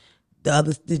that the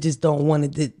others they just don't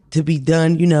want it to be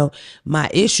done. My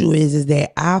issue is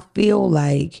that I feel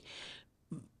like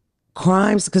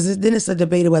crimes, because then it's a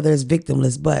debate of whether it's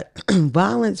victimless, but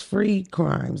violence-free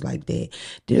crimes like that,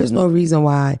 there's no reason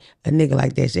why a nigga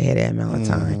like that should have that amount of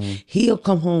time. He'll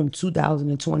come home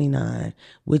 2029,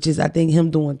 which is, I think, him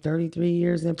doing 33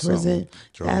 years in prison.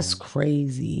 That's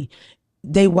crazy.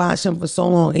 They watched him for so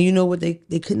long, and you know what? They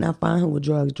could not find him with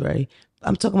drugs, Dre.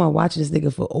 I'm talking about watching this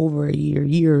nigga for over a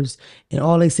years, and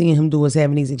all they seeing him do is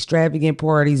having these extravagant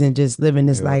parties and just living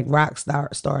this like rock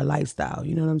star lifestyle.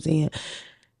 You know what I'm saying?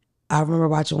 I remember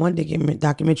watching one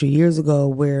documentary years ago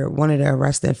where one of the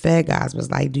arrested fed guys was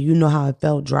like, do you know how it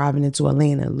felt driving into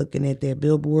Atlanta, looking at their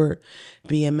billboard,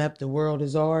 BMF, the world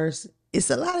is ours? It's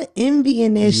a lot of envy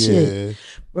in that shit.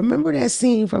 Remember that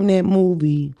scene from that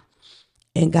movie?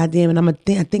 And goddamn it,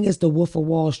 I think it's The Wolf of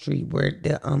Wall Street where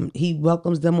he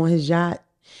welcomes them on his yacht,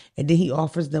 and then he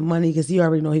offers them money because he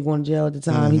already know he going to jail at the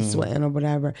time. He's sweating or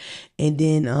whatever. And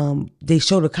then they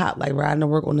show the cop like riding to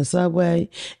work on the subway,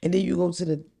 and then you go to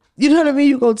the, you know what I mean?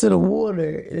 You go to the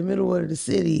water in the middle of the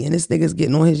city, and this nigga's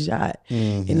getting on his yacht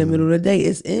in the middle of the day.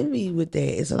 It's envy with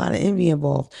that. It's a lot of envy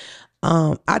involved.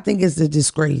 I think it's a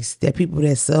disgrace that people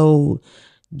that sold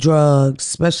drugs,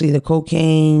 especially the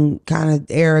cocaine kind of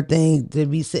era thing, to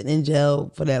be sitting in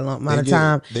jail for that long amount of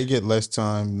time. They get less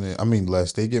time.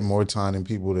 They get more time than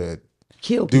people that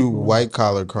kill people. Do white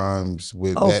collar crimes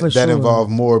with that involve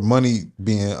more money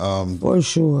being for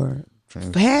sure.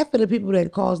 half of the people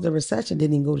that caused the recession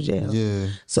didn't even go to jail. Yeah.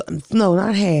 So no,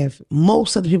 not half.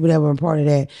 Most of the people that were a part of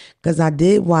that, because I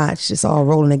did watch. It's all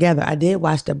rolling together. I did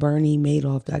watch the Bernie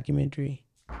Madoff documentary.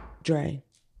 Dre,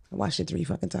 I watched it 3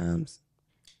 fucking times.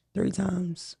 3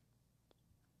 times.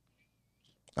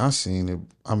 I seen it.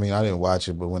 I mean, I didn't watch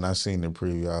it, but when I seen the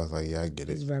preview, I was like, yeah, I get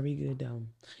it. It's very good though.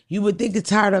 You would think it's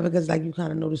tired of it because like you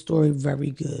kind of know the story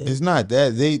very good. It's not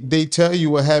that. They tell you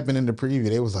what happened in the preview.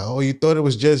 They was like, oh, you thought it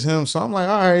was just him. So I'm like,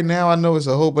 all right, now I know it's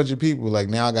a whole bunch of people. Like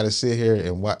now I got to sit here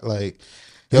and watch. Like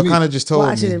he'll kind of just told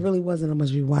watch me. it. It really wasn't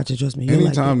much people watch it. Trust me.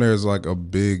 Anytime there's like a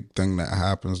big thing that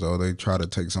happens though, they try to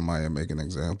take somebody and make an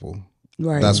example.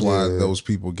 Right. That's why those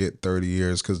people get 30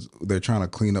 years because they're trying to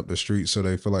clean up the streets, so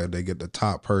they feel like they get the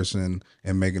top person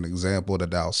and make an example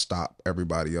that'll stop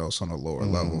everybody else on a lower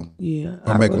level. Yeah.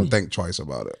 Or make them think twice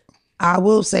about it. I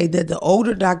will say that the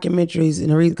older documentaries, and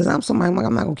the reason, because I'm somebody,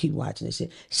 I'm not going to keep watching this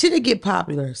shit. Should it get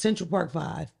popular? Central Park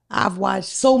 5. I've watched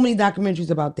so many documentaries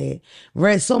about that,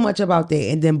 read so much about that,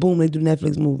 and then boom, they do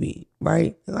Netflix movie,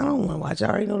 right? I don't want to watch it. I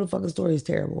already know the fucking story is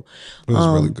terrible. It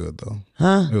was really good, though.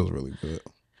 Huh? It was really good.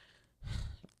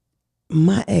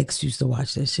 My ex used to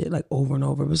watch that shit like over and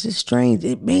over. It was just strange.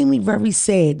 It made me very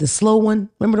sad. The slow one,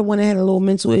 remember the one that had a little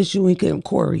mental issue and he couldn't,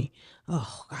 Corey.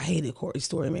 Oh, I hated Corey's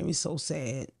story. It made me so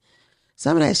sad.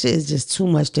 Some of that shit is just too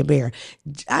much to bear.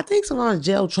 I think sometimes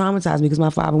jail traumatized me because my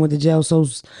father went to jail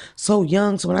so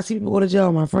young. So when I see people go to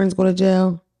jail, my friends go to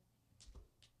jail.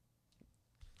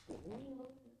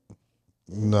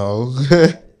 No.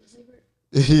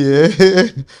 Yeah.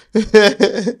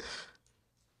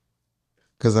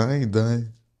 Cause I ain't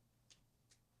done.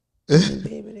 Baby,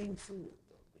 it ain't food.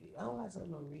 I don't like something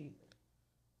to read.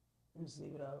 Let me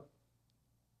sleep it out.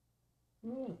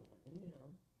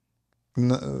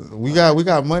 No, we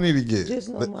got money to get. Just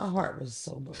know my heart was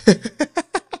so broken.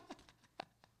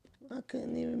 I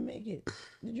couldn't even make it.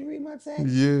 Did you read my text?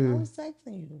 Yeah. I was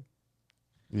texting you.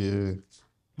 Yeah.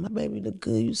 My baby look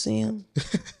good. You see him?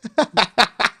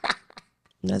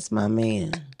 That's my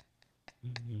man.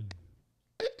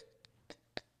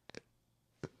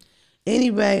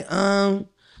 Anyway,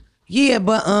 yeah,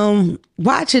 but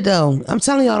watch it though. I'm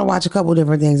telling y'all to watch a couple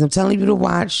different things. I'm telling you to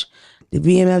watch the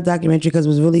BMF documentary because it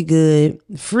was really good.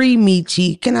 Free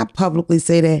Meechy. Can I publicly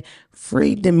say that?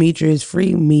 Free Demetrius,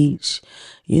 free Meech.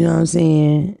 You know what I'm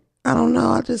saying? I don't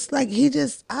know. I just like he's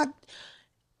a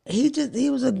good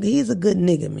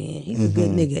nigga, man. He's a good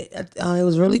nigga. It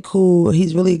was really cool.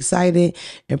 He's really excited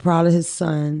and proud of his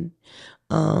son.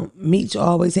 Meech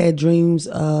always had dreams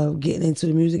of getting into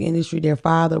the music industry. Their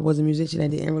father was a musician that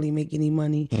didn't really make any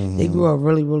money. They grew up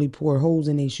really, really poor, holes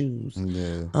in their shoes.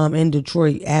 Yeah. In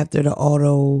Detroit after the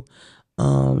auto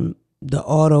world,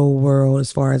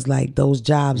 as far as like those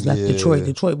jobs left Detroit.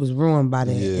 Detroit was ruined by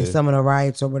that and some of the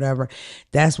riots or whatever.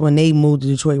 That's when they moved to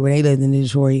Detroit, where they lived in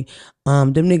Detroit.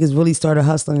 Them niggas really started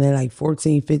hustling at like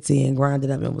 14, 15 and grinded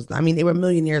up. They were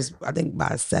millionaires, I think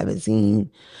by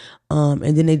 17.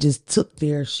 And then they just took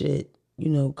their shit,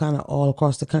 kind of all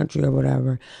across the country or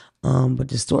whatever. But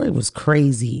the story was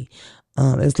crazy.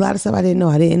 There's a lot of stuff I didn't know.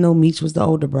 I didn't know Meech was the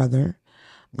older brother.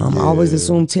 I always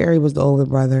assumed Terry was the older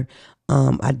brother.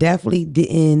 I definitely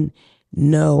didn't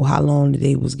know how long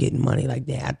they was getting money like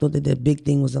that. I thought that the big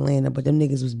thing was Atlanta, but them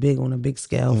niggas was big on a big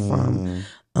scale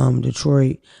from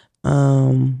Detroit.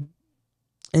 And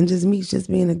just Meech just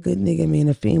being a good nigga, man,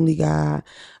 a family guy,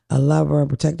 a lover, a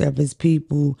protector of his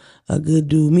people, a good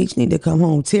dude. Meech need to come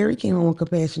home. Terry came home with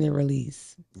compassionate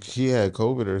release. He had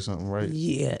COVID or something, right?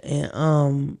 Yeah,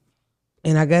 and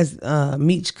I guess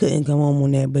Meech couldn't come home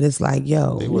on that, but it's like,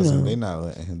 yo, they not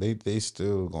letting him. They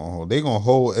still gonna hold. They gonna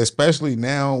hold, especially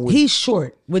now. He's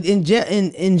short. But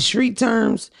in street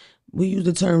terms, we use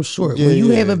the term short. When you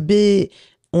have a bid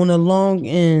on the long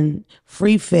end,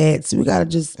 free Fats, we gotta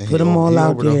just put them all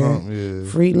out there.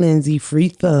 Free Lindsay, free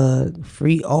Thug,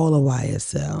 free all of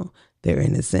YSL. They're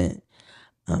innocent.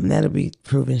 That'll be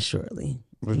proven shortly.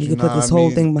 But we can put this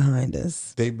whole thing behind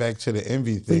us. They back to the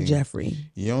envy thing. Free Jeffrey.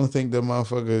 You don't think the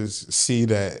motherfuckers see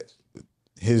that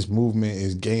his movement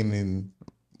is gaining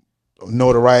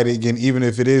notoriety again, even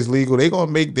if it is legal? They're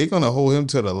gonna hold him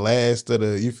to the last of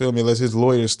the, you feel me, unless his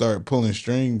lawyers start pulling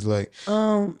strings, like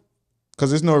because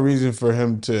there's no reason for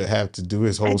him to have to do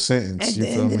his whole sentence. At the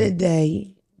end of the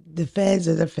day, the feds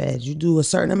are the feds. You do a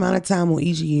certain amount of time on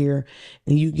each year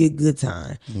and you get good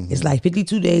time. It's like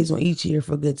 52 days on each year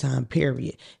for good time,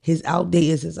 period. His out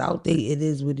date is his out date. It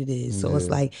is what it is. So it's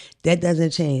like, that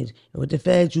doesn't change. And with the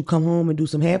feds, you come home and do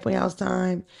some halfway house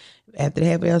time. After the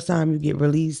halfway house time, you get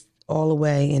released all the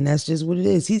way, and that's just what it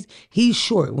is. He's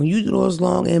short. When you do those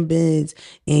long end bids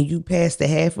and you pass the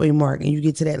halfway mark and you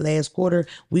get to that last quarter,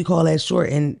 we call that short.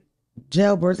 And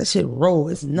Jailbirds, that shit roll.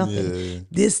 It's nothing. Yeah.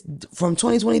 This from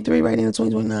 2023 right now to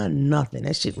 2029, nothing.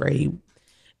 That shit right.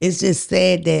 It's just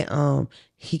sad that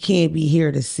he can't be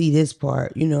here to see this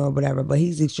part, you know, or whatever. But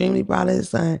he's extremely proud of his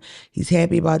son. He's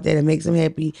happy about that. It makes him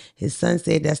happy. His son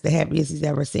said that's the happiest he's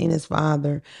ever seen his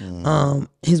father.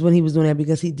 His when he was doing that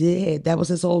because he did that was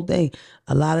his whole thing.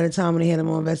 A lot of the time when they had him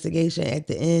on investigation, at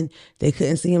the end they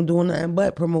couldn't see him doing nothing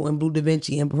but promoting Blue Da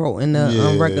Vinci and promoting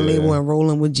the record label and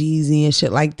rolling with Jeezy and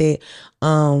shit like that.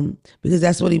 Because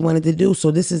that's what he wanted to do.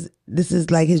 So this is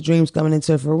like his dreams coming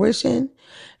into fruition.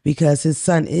 Because his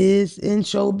son is in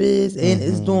showbiz and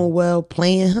is doing well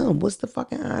playing him. What's the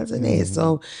fucking odds of that?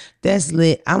 So that's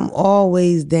lit. I'm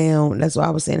always down. That's why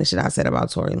I was saying the shit I said about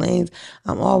Tory Lanez.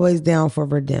 I'm always down for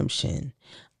redemption.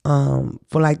 For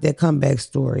like that comeback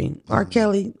story. R.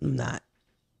 Kelly, I'm not.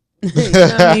 You know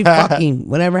what I mean? Fuck him.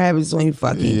 Whatever happens to him,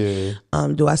 fuck him. Yeah.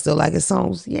 Do I still like his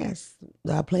songs? Yes.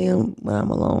 Do I play him when I'm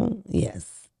alone? Yes.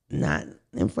 Not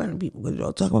in front of people because you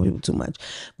don't talk about people too much.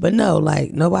 But no,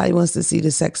 like nobody wants to see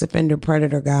the sex offender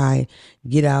predator guy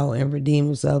get out and redeem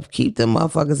himself. Keep them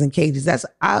motherfuckers in cages.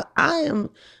 I am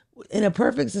in a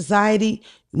perfect society.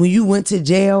 When you went to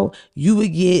jail, you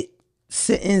would get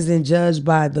sentenced and judged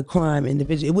by the crime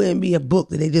individual. It wouldn't be a book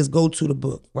that they just go to the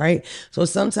book, right? So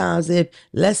sometimes if,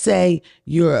 let's say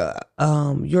you're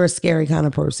a scary kind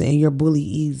of person and you're bullied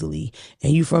easily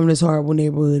and you from this horrible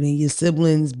neighborhood and your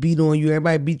siblings beat on you,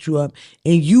 everybody beat you up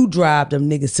and you drive them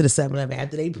niggas to the 7-Eleven.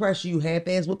 After they pressure you,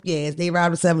 half-ass whoop your ass, they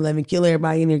rob the 7-Eleven, kill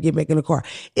everybody in there, get back in the car.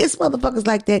 It's motherfuckers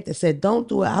like that said, don't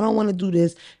do it. I don't want to do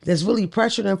this. That's really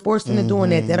pressured and forced into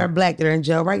doing that are black, that are in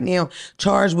jail right now,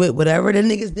 charged with whatever the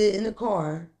niggas did in the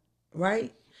car,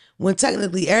 right? When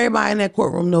technically everybody in that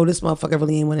courtroom know this motherfucker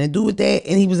really ain't want to do with that,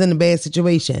 and he was in a bad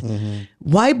situation.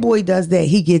 White boy does that,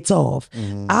 he gets off.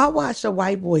 I watched a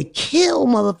white boy kill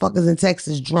motherfuckers in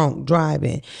Texas drunk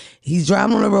driving. He's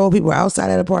driving on the road, people are outside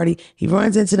at a party, he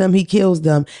runs into them, he kills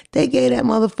them. They gave that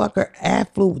motherfucker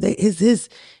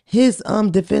his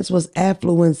defense was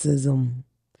affluencism.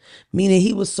 Meaning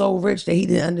he was so rich that he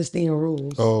didn't understand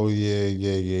rules. Oh yeah. He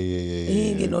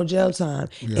didn't get no jail time.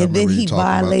 Yeah, and then he talking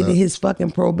about violated that. his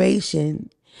fucking probation.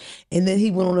 And then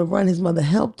he went on a run. His mother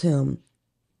helped him.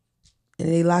 And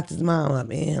they locked his mom up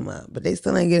and him up. But they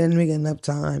still ain't getting nigga enough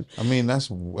time. I mean, that's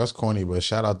corny, but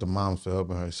shout out to mom for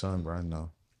helping her son right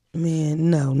now. Man,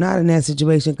 no, not in that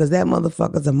situation, because that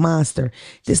motherfucker's a monster.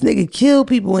 This nigga killed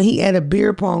people when he at a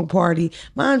beer pong party.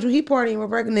 Mind you, he partying with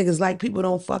regular niggas like people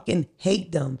don't fucking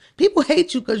hate them. People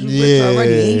hate you because you rich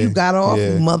already and you got off,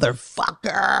 you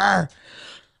motherfucker.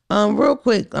 Real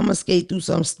quick, I'm gonna skate through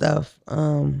some stuff.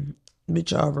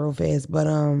 Bitch y'all real fast, but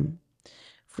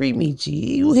Free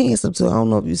Michi, you handsome too. I don't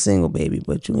know if you single, baby,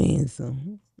 but you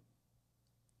handsome.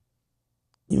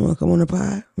 You wanna come on the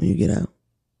pod when you get out?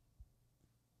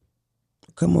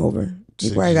 Come over.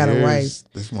 You probably got a wife.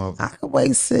 I could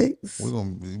wait 6.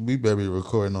 We better be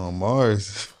recording on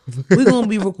Mars. We're gonna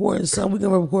be recording some. We're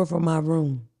gonna record from my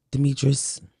room,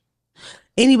 Demetrius.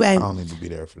 Anyway, I don't need to be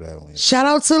there for that one. Shout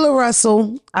out to Lil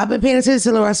Russell. I've been paying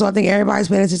attention to Lil Russell. I think everybody's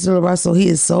paying attention to Lil Russell. He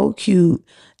is so cute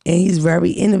and he's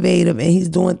very innovative and he's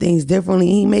doing things differently.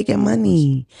 He making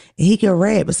money and he can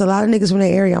rap. It's a lot of niggas from that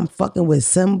area I'm fucking with.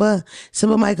 Simba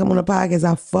might come on the podcast.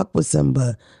 I fuck with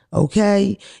Simba.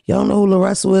 Okay, y'all don't know who Lil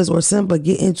Russell is or Simba,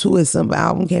 get into it. Simba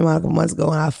album came out a couple months ago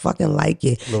and I fucking like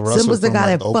it. Simba's the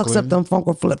guy that fucks up them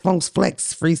Funk's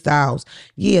Flex freestyles.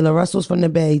 Yeah, Lil Russell's from the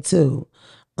Bay too.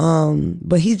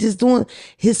 But he's just doing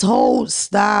his whole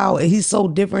style and he's so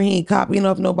different. He ain't copying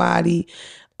off nobody.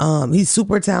 He's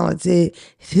super talented.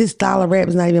 His style of rap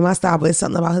is not even my style, but it's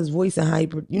something about his voice and how he,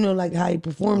 like how he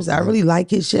performs. I really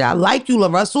like his shit. I like you, Lil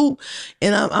Russell,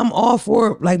 and I'm all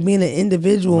for like being an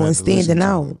individual and standing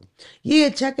out. Yeah,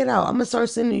 check it out. I'm gonna start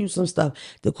sending you some stuff.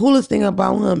 The coolest thing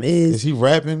about him is he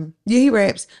rapping? Yeah, he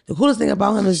raps. The coolest thing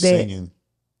about him is singing.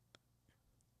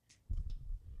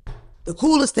 The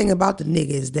coolest thing about the nigga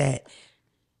is that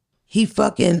he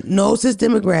fucking knows his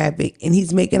demographic and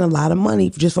he's making a lot of money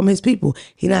just from his people.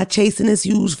 He not chasing this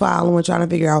huge following, trying to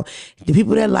figure out the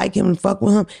people that like him and fuck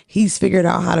with him. He's figured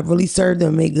out how to really serve them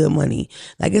and make good money.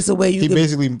 Like it's a way you. He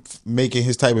basically making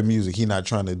his type of music. He not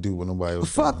trying to do what nobody else.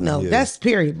 Fuck no, that's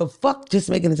period. But fuck just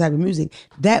making the type of music.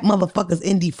 That motherfucker's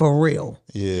indie for real.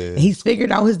 Yeah, and he's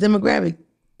figured out his demographic.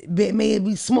 It may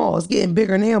be small. It's getting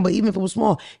bigger now, but even if it was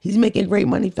small, he's making great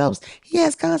money. Phelps, he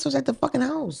has concerts at the fucking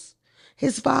house.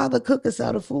 His father cook and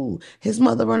sell the food. His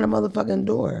mother run a motherfucking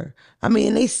door. I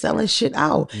mean, they selling shit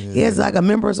out. Yeah. He has like a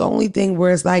members only thing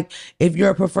where it's like, if you're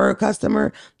a preferred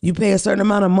customer, you pay a certain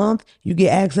amount a month, you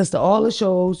get access to all the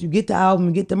shows, you get the album,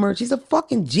 you get the merch. He's a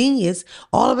fucking genius.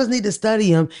 All of us need to study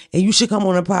him, and you should come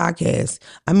on a podcast.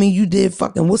 I mean, you did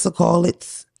fucking, what's it called?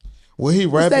 Well, he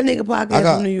What's rapping. that nigga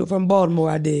podcast from New York, from Baltimore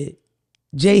I did?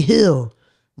 Jay Hill.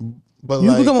 But You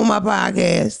like, can come on my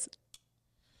podcast.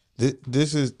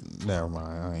 this is never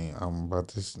mind. I'm about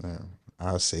this now.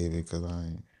 I'll save it because I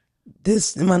ain't.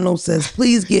 This in my note says,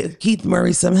 please get Keith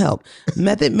Murray some help.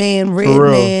 Method Man, Red For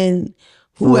real. Man,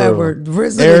 whoever,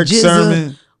 RZA, Eric Jizza,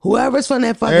 Sermon. whoever's from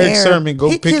that fucking Eric era, Sermon, go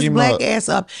pick his him black up. ass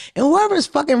up. And whoever's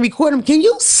fucking recording him, can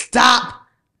you stop?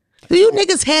 Do you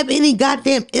niggas have any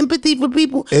goddamn empathy for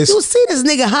people? It's- You see this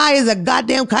nigga high as a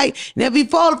goddamn kite, and if he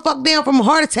fall the fuck down from a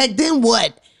heart attack, then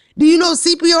what? Do you know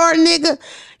CPR, nigga?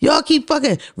 Y'all keep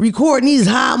fucking recording these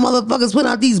high motherfuckers, putting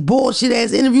out these bullshit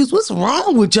ass interviews. What's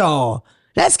wrong with y'all?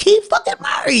 That's Keith fucking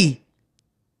Murray.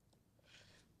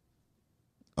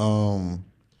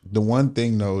 The one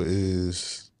thing though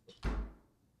is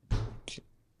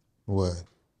what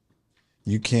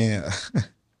you can't.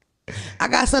 I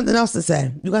got something else to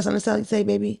say. You got something to say,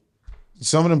 baby?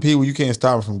 Some of them people you can't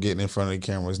stop them from getting in front of the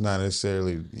camera. It's not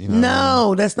necessarily, you know.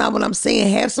 No, that's not what I'm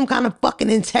saying. Have some kind of fucking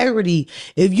integrity.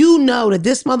 If you know that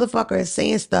this motherfucker is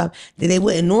saying stuff that they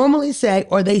wouldn't normally say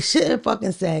or they shouldn't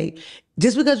fucking say,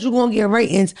 just because you're gonna get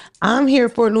ratings, I'm here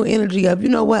for a new energy of, you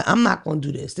know what, I'm not gonna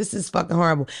do this. This is fucking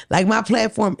horrible. Like, my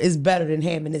platform is better than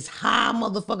having this high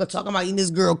motherfucker talking about eating this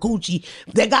girl coochie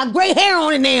that got gray hair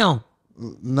on it now.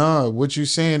 No, what you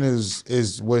saying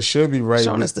is what should be right.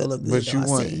 Shona still look good, but though. I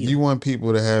want see you. you want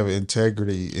people to have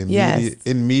integrity in Yes. media.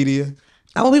 In media,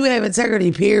 I want people to have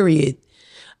integrity, period.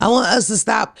 I want us to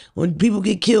stop when people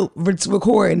get killed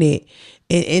recording it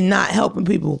and not helping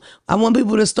people. I want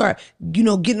people to start, getting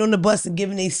on the bus and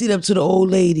giving their seat up to the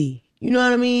old lady. You know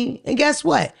what I mean? And guess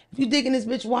what? If you digging this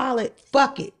bitch wallet,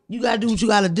 fuck it. You gotta do what you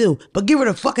gotta do. But give her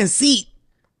the fucking seat.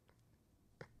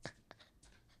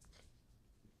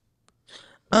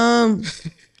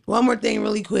 One more thing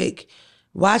really quick.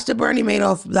 Watch the Bernie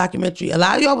Madoff documentary. A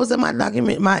lot of y'all was in my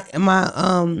document,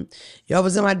 y'all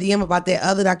was in my DM about that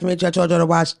other documentary I told y'all to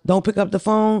watch. Don't pick up the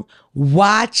phone.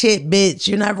 Watch it, bitch.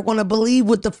 You're never gonna believe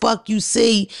what the fuck you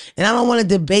see. And I don't want to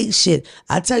debate shit.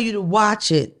 I tell you to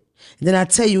watch it. And then I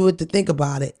tell you what to think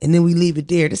about it. And then we leave it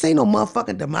there. This ain't no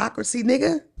motherfucking democracy,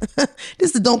 nigga. This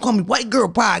is the Don't Call Me White Girl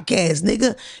podcast,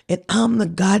 nigga. And I'm the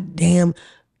goddamn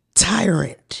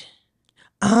tyrant.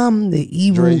 I'm the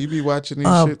evil Dre, you be watching these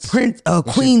shits?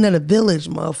 Queen of the village,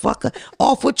 motherfucker.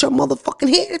 Off with your motherfucking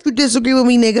head if you disagree with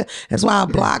me, nigga. That's why I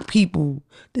block people.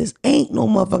 This ain't no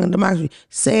motherfucking democracy.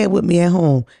 Say it with me at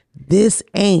home. This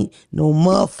ain't no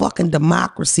motherfucking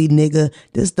democracy, nigga.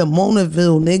 This the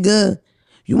Monaville, nigga.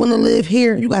 You want to live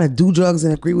here? You got to do drugs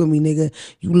and agree with me, nigga.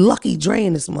 You lucky Dre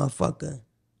in this motherfucker.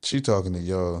 She talking to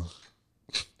y'all.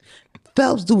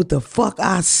 Phelps do what the fuck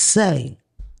I say,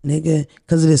 nigga,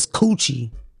 because of this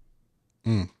coochie.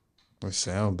 It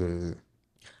sound good.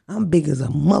 I'm big as a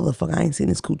motherfucker. I ain't seen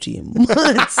this coochie in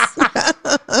months.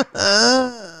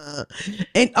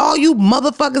 And all you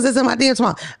motherfuckers that's in my damn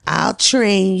tomorrow, I'll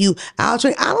train you. I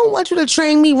don't want you to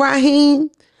train me, Raheem,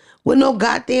 with no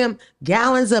goddamn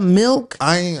gallons of milk.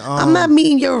 I'm not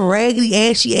meeting your raggedy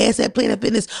ashy ass at Planet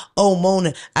Fitness. Oh,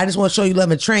 Mona, I just want to show you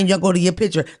love and train. Y'all go to your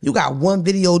picture. You got one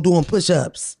video doing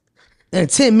push-ups and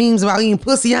 10 memes about eating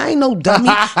pussy. I ain't no dummy.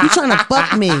 You trying to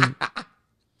fuck me.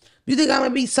 You think I'm gonna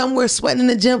be somewhere sweating in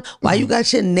the gym while you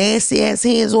got your nasty ass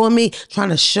hands on me trying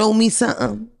to show me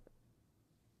something?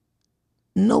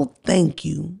 No, thank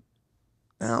you.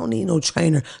 I don't need no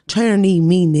trainer. Trainer need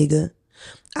me, nigga.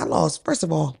 I lost, first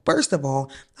of all,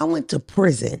 I went to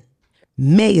prison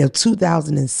May of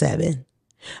 2007.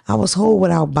 I was hold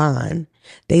without bond.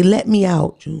 They let me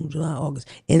out June, July, August.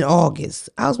 In August,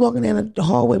 I was walking down the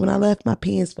hallway when I left, my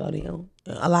pants fell down.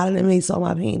 A lot of them, they saw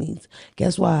my panties.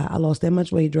 Guess why? I lost that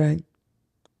much weight, Dre.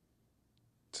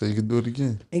 So you can do it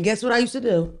again. And guess what I used to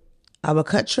do? I would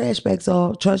cut trash bags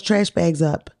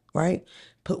up, right?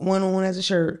 Put one on as a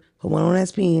shirt, put one on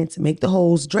as pants, make the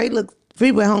holes. Dre looks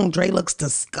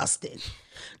disgusted.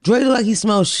 Dre look like he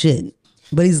smells shit,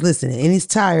 but he's listening and he's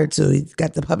tired too. He's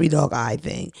got the puppy dog eye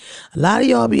thing. A lot of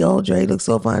y'all be, oh, Dre looks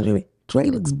so fine. Dre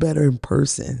looks better in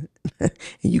person. And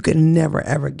you can never,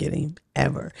 ever get him,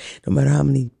 ever. No matter how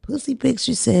many pussy pics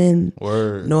you send.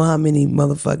 Word. Know how many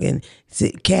motherfucking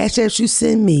cash apps you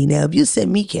send me. Now, if you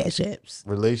send me cash apps.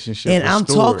 Relationship and I'm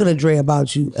restored. talking to Dre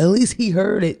about you, at least he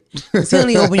heard it. He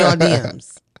only open your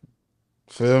DMs.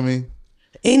 Feel me?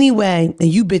 Anyway, and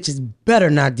you bitches better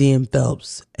not DM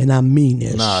Phelps. And I mean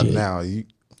that shit. Now you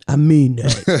I mean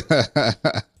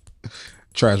that.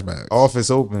 Trash bags. office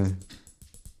open.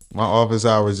 My office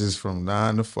hours is from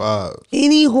 9 to 5.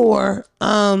 Any whore,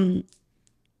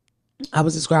 I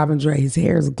was describing Dre. His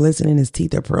hair is glistening, his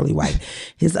teeth are pearly white.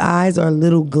 His eyes are a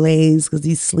little glazed because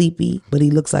he's sleepy, but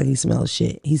he looks like he smells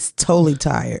shit. He's totally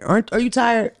tired. Are you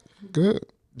tired? Good.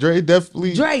 Dre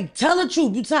definitely. Dre, tell the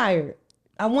truth. You tired?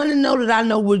 I want to know that I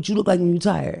know what you look like when you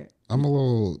tired. I'm a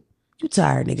little. You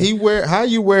tired, nigga? How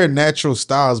you wear natural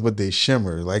styles but they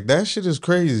shimmer like that shit is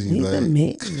crazy. He's like,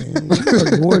 amazing.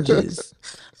 You are gorgeous.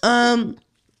 Thank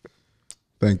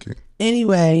you.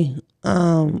 Anyway,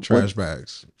 Trash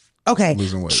bags. okay,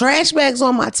 Losing weight. trash bags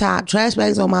on my top, trash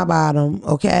bags on my bottom,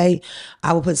 okay?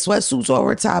 I would put sweatsuits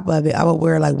over top of it. I would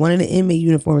wear like one of the inmate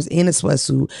uniforms in a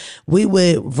sweatsuit. We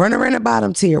would run around the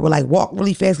bottom tier. We'd like walk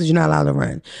really fast because you're not allowed to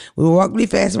run. We would walk really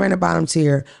fast around the bottom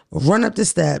tier, run up the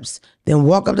steps, then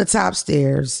walk up the top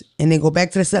stairs, and then go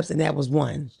back to the steps, and that was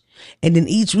one. And then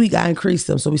each week I increased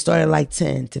them. So we started like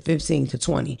 10 to 15 to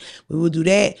 20. We would do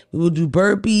that. We would do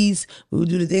burpees. We would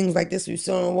do the things like this we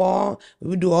sit on the wall. We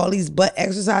would do all these butt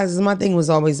exercises. My thing was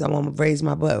always I want to raise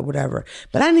my butt or whatever.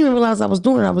 But I didn't even realize I was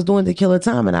doing it. I was doing it to kill the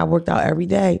time. And I worked out every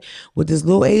day with this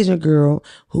little Asian girl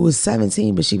who was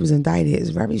 17, but she was indicted. It's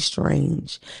very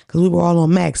strange because we were all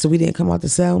on max. So we didn't come out the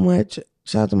cell much.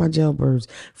 Shout out to my jailbirds.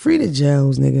 Free the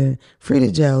jails, nigga. Free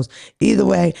the jails. Either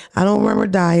way, I don't remember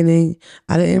dieting.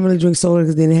 I didn't really drink soda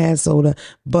because they didn't have soda.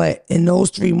 But in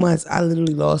those 3 months, I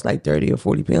literally lost like 30 or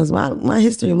 40 pounds. My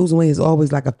history of losing weight is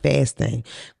always like a fast thing.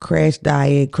 Crash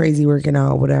diet, crazy working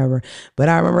out, whatever. But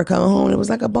I remember coming home and it was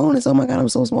like a bonus. Oh my God, I'm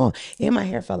so small. And my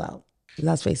hair fell out. I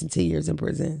was facing 2 years in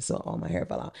prison. So all my hair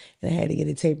fell out. And I had to get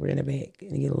it tapered in the back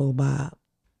and get a little bob.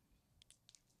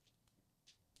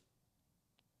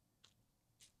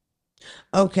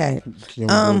 Okay. Can we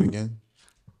do it again?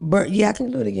 But yeah, I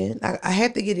can do it again. I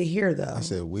have to get it here though. I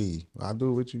said we. I'll do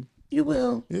it with you. You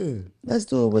will. Yeah. Let's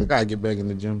do it I with. gotta get back in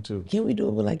the gym too. Can we do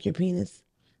it with like your penis?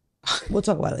 We'll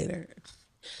talk about it later.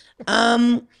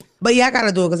 But yeah, I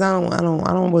gotta do it because I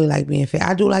don't really like being fat.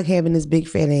 I do like having this big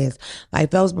fat ass.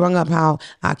 Like Phelps brought up how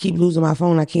I keep losing my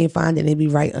phone. I can't find it. And it be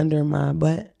right under my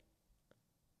butt.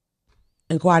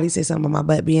 And Quaddy said something about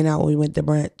my butt being out when we went to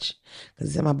brunch. Because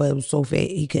he said my butt was so fat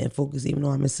he couldn't focus even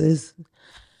though I'm his sis.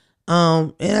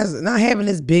 And that's not having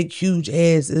this big, huge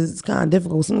ass is kind of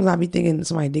difficult. Sometimes I be thinking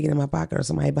somebody digging in my pocket or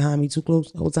somebody behind me too close.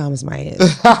 The whole time it's my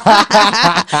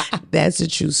ass. That's a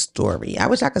true story. I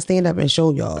wish I could stand up and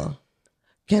show y'all.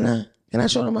 Can I? Can I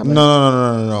show them my butt?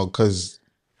 No. Because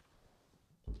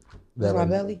That's my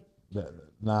belly?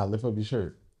 Nah, lift up your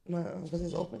shirt. Because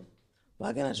it's open.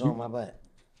 Why can't I show them my butt?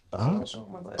 Oh,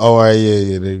 all right,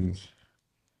 yeah.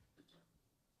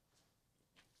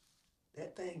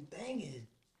 That thing banging.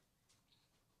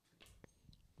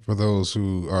 For those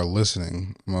who are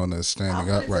listening, Mona is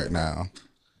standing up right now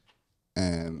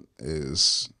and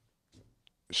is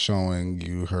showing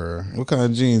you her What kind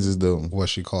of jeans is them? what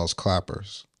she calls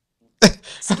clappers.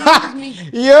 Excuse me.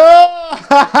 Yo!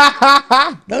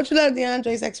 Don't you love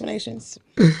DeAndre's explanations?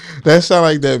 That sound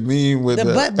like that meme with The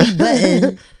butt be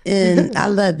button, and I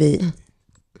love it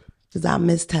because I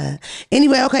missed her.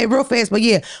 Anyway, okay, real fast, but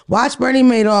yeah, watch Bernie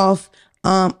Madoff.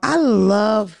 I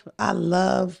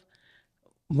love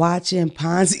watching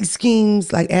Ponzi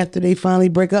schemes like after they finally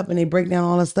break up and they break down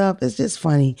all the stuff. It's just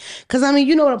funny because I mean,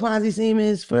 you know what a Ponzi scheme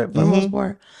is for the most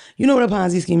part. You know what a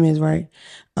Ponzi scheme is, right?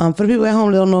 For the people at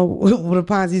home that don't know what a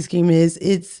Ponzi scheme is,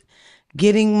 it's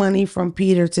getting money from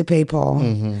Peter to pay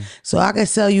Paul. So I can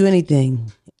sell you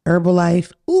anything.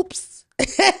 Herbalife, oops.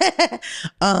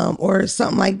 Or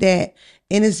something like that.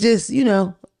 And it's just, you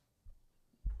know,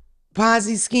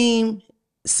 Ponzi scheme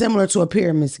similar to a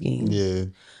pyramid scheme. Yeah.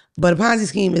 But a Ponzi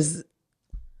scheme is,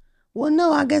 well,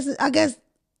 no, I guess,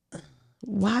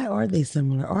 why are they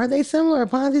similar? Are they similar? Are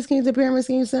Ponzi schemes and pyramid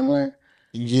schemes similar?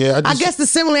 Yeah. I guess the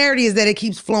similarity is that it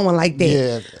keeps flowing like that.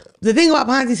 Yeah. The thing about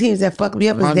Ponzi schemes that fuck me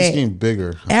up is Ponzi that scheme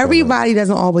bigger. everybody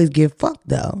doesn't always get fucked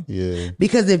though. Yeah.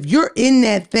 Because if you're in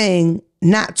that thing,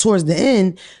 not towards the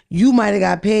end, you might have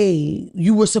got paid.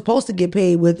 You were supposed to get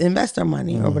paid with investor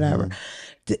money or whatever.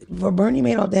 For Bernie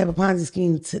Madoff to have a Ponzi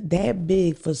scheme that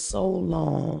big for so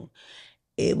long,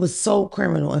 it was so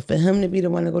criminal. And for him to be the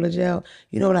one to go to jail,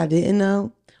 you know what I didn't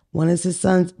know? One of his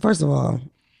sons, first of all,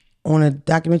 on a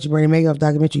documentary, Bernie Madoff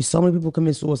documentary, so many people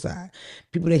commit suicide.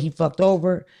 People that he fucked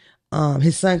over.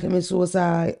 His son committed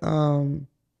suicide.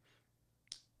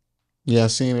 Yeah, I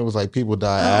seen it was like people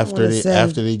die after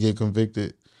they get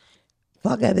convicted.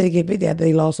 Fuck after they get 50, after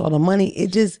they lost all the money. It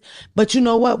just, but you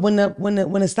know what? When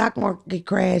the stock market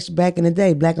crashed back in the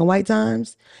day, black and white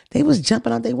times, they was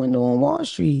jumping out their window on Wall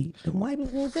Street. The white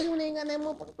people say when they ain't got that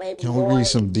motherfucking baby. Can we read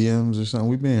some DMs or something?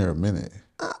 We've been here a minute.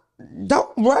 Don't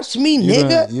rush me, You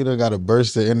nigga. you done got a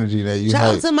burst of energy that you Shout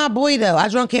out hype. to my boy though. I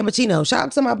drunk cappuccino. Shout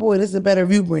out to my boy. This is a Better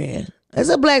View brand. It's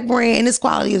a black brand and its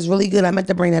quality is really good. I meant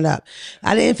to bring that up.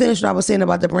 I didn't finish what I was saying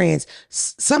about the brands.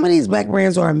 Some of these black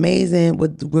brands are amazing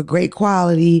with great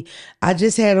quality. I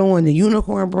just had on the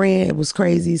Unicorn brand. It was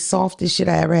crazy. Softest shit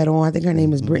I ever had on. I think her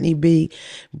name is Brittany B.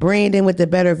 Brandon with the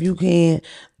Better If You Can.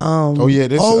 Oh yeah,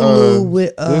 this Olu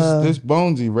with this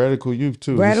Bonesy Radical Youth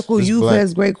too. Radical This Youth black.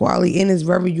 has great quality and is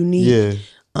very unique. Yeah.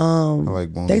 I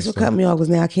like Bonesy. Thanks for stuff. cutting me off because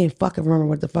now I can't fucking remember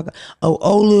what the fuck. Oh,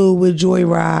 Olu with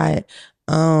Joyride.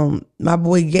 My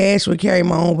boy Gash would Carry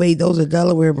My Own Weight. Those are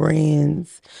Delaware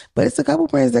brands. But it's a couple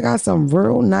brands that got some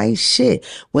real nice shit.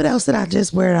 What else did I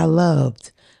just wear that I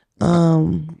loved?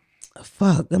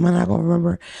 Fuck, am I not gonna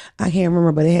remember? I can't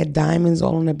remember, but it had diamonds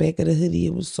all on the back of the hoodie.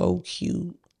 It was so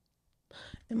cute.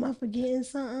 Am I forgetting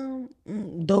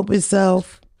something? Dope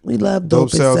Itself. We love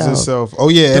Dope sells Itself. itself. Oh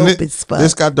yeah, Dope and as fuck.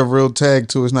 this got the real tag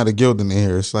too. It's not a guild in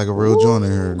here. It's like a real joint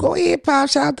in here. Go ahead, Pop.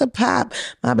 Shout out to Pop.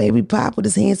 My baby Pop with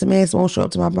his handsome ass won't show up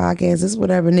to my podcast. It's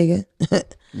whatever, nigga.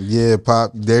 Yeah,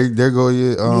 Pop. There go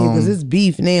your because it's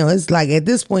beef now. It's like at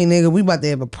this point, nigga, we about to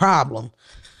have a problem.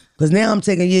 Because now I'm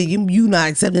taking you not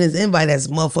accepting this invite as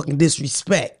motherfucking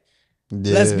disrespect.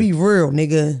 yeah. Let's be real,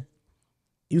 nigga.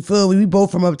 You feel me? We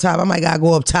both from up top. I might gotta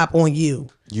go up top on you.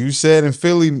 You said in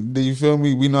Philly, you feel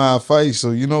me? We know how to fight,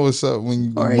 so you know what's up when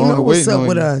you Already blown know away what's up knowing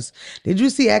with you. us. Did you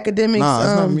see Academics? Nah,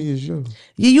 it's not me, it's you.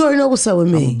 Yeah, you already know what's up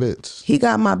with me. I'm a bitch. He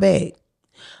got my back.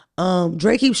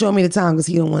 Drake keeps showing me the time because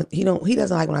he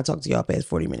doesn't like when I talk to y'all past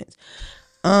 40 minutes.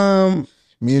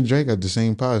 Me and Drake got the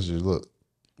same posture. Look.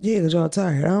 Yeah, because y'all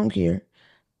tired. I don't care.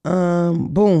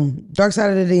 Boom. Dark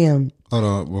Side of the DM. Hold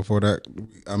on, before that,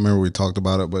 I remember we talked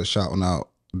about it, but shouting out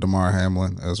Damar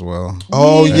Hamlin as well.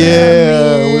 Oh yeah,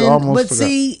 man. we almost But forgot.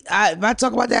 see, if I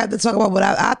talk about that, I have to talk about. But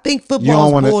I think You football don't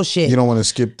is want bullshit. You don't want to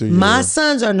skip through. My your,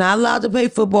 sons are not allowed to play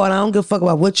football, and I don't give a fuck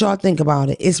about what y'all think about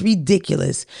it. It's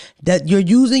ridiculous that you're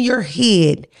using your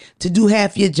head to do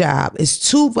half your job. It's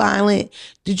too violent.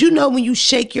 Did you know when you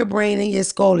shake your brain and your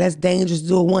skull, that's dangerous to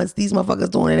do it once? These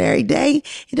motherfuckers doing it every day.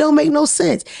 It don't make no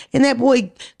sense. And that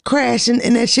boy crashed and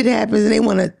that shit happens and they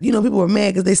want to, people were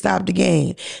mad because they stopped the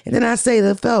game. And then I say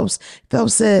to Phelps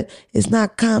said, it's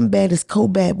not combat, it's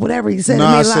combat. Whatever he said, it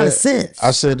made a lot of sense. I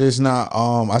said it's not.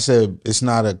 I said it's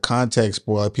not a contact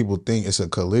sport like people think. It's a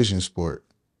collision sport.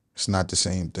 It's not the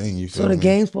same thing. You feel So the me?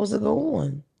 game's supposed to go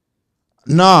on.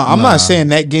 Nah, I'm not saying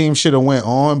that game should have went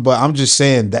on, but I'm just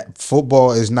saying that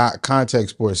football is not contact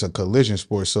sport; it's a collision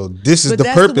sport. So this is But the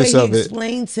that's purpose the way of he it.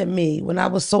 explained to me when I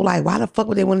was so like, why the fuck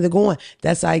would they wanted to go on?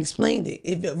 That's how I explained it.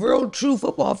 If real true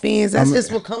football fans, that's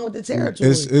just what come with the territory.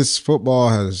 It's football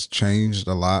has changed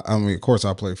a lot. I mean, of course,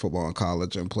 I played football in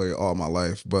college and played all my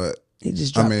life, but He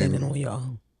just dropped that in on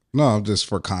y'all. no, just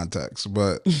for context.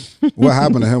 But what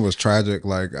happened to him was tragic.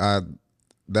 Like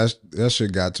that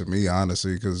shit got to me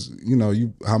honestly, because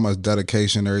you how much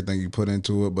dedication, everything you put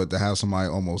into it, but to have somebody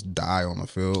almost die on the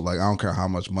field, like I don't care how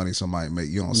much money somebody make,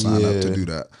 you don't sign up to do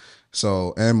that.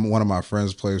 So, and one of my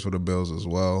friends plays for the Bills as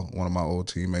well. One of my old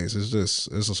teammates. It's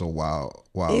just a wild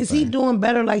Is thing. he doing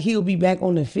better? Like he'll be back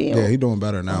on the field? Yeah, he doing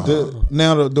better now.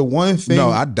 The one thing. No,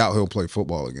 I doubt he'll play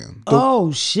football again.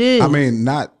 Oh shit! I mean,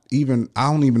 not even.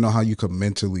 I don't even know how you could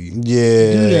mentally do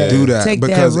that Take that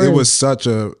because it risk. was such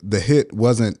the hit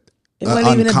wasn't. It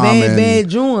wasn't even a bad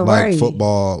joint, like right?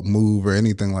 football move or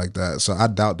anything like that. So I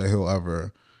doubt that he'll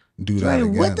ever do that Right,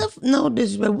 again. what the no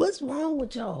disrespect? What's wrong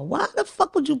with y'all? Why the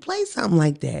fuck would you play something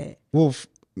like that? Well,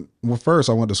 first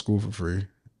I went to school for free,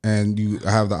 and you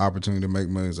have the opportunity to make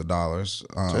millions of dollars.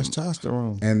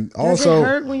 Testosterone. And Does also, it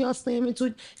hurt when y'all slam into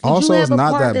it? Did also you have it's a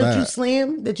not part that that you bad.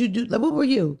 slam that you do? Like, what were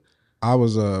you? I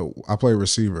played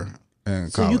receiver in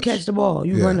So college. you catch the ball,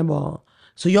 you Yeah. run the ball.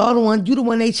 So you the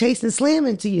one they chased and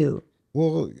slamming to you.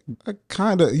 Well,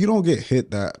 kind of. You don't get hit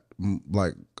that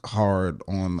like hard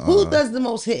on. Who does the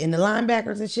most hitting? The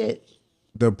linebackers and shit.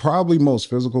 The probably most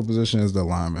physical position is the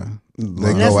lineman.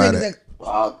 They And that's go at niggas it that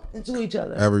walk into each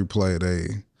other. every play.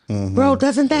 Bro,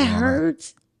 doesn't that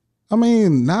hurt? I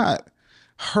mean, not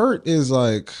hurt is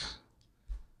like.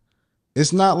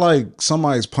 It's not like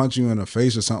somebody's punching you in the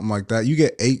face or something like that. You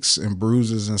get aches and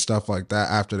bruises and stuff like that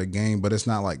after the game, but it's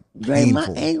not like Dre, my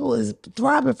painful. ankle is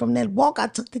throbbing from that walk I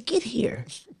took to get here.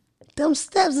 Them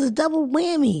steps is double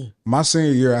whammy. My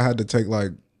senior year, I had to take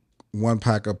like 1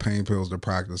 pack of pain pills to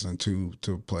practice and 2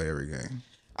 to play every game.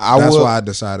 That's why I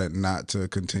decided not to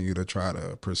continue to try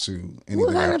to pursue anything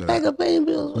What kind after of bag that. of paying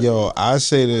bills? Yo, I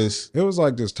say this. It was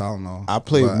like just Tylenol. I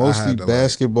played but mostly had to,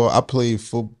 basketball. I played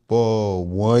football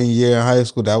 1 year in high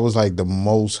school. That was like the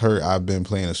most hurt I've been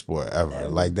playing a sport ever.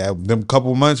 Like that, them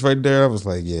couple months right there, I was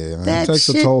like, yeah. That takes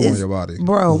a shit toll on is, your body.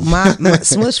 bro. My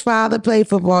Smush father played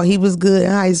football. He was good in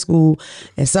high school,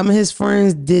 and some of his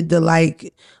friends did the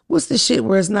like, what's the shit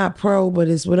where it's not pro but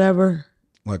it's whatever.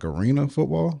 Like arena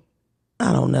football?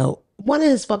 I don't know. One of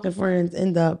his fucking friends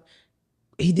ended up.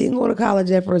 He didn't go to college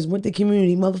at first. Went to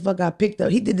community. Motherfucker got picked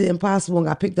up. He did the impossible and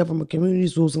got picked up from a community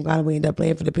school. Some kind of way ended up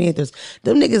playing for the Panthers.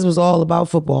 Them niggas was all about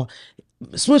football.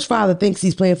 Smush father thinks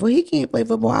he's playing for. He can't play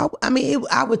football.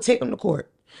 I would take him to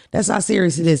court. That's how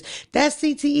serious it is. That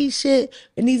CTE shit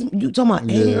and these you talking about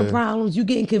anger problems. You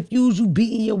getting confused. You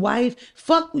beating your wife.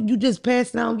 Fuck you just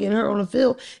passing out, getting hurt on the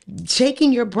field.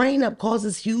 Shaking your brain up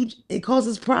causes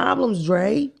problems.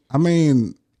 Dre. I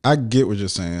mean, I get what you're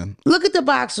saying. Look at the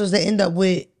boxers that end up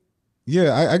with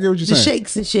Yeah, I get what you're the saying.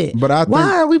 shakes and shit. But I think,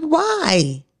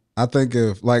 why? I think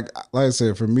if like I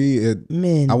said, for me,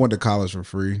 Men. I went to college for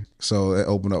free, so it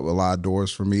opened up a lot of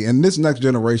doors for me. And this next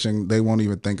generation, they won't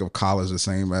even think of college the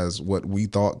same as what we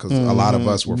thought, because a lot of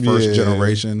us were first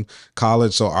generation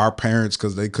college. So our parents,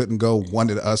 because they couldn't go,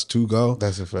 wanted us to go.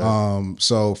 That's a fact.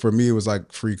 So for me, it was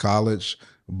like free college,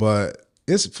 but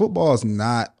football is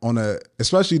not on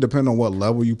especially depending on what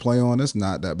level you play on, it's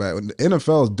not that bad. The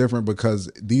NFL is different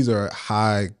because these are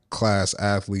high class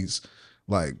athletes,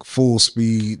 like full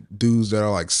speed dudes that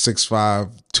are like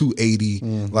 6'5", 280.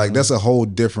 Like that's a whole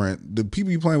different, the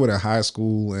people you playing with at high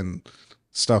school and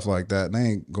stuff like that, they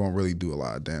ain't gonna really do a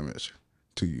lot of damage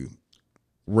to you.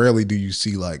 Rarely do you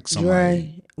see like somebody.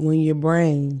 Dre, when your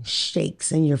brain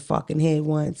shakes in your fucking head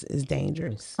once, it's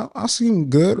dangerous. I seem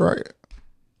good, right?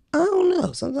 I don't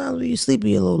know. Sometimes when you sleepy,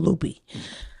 you're a little loopy.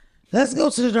 Let's go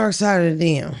to the dark side of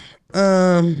the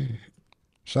damn.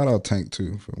 Shout out Tank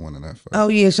too for winning that fight. Oh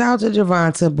yeah, shout out to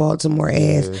Javonta, Baltimore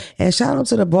ass. And shout out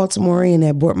to the Baltimorean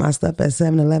that bought my stuff at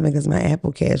 7-Eleven because my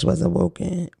Apple Cash wasn't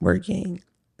working.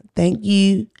 Thank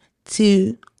you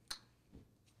to.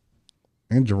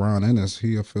 And Jerron Ennis,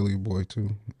 he a Philly boy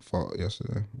too. Fought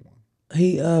yesterday.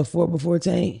 He fought before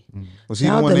Tank. Was he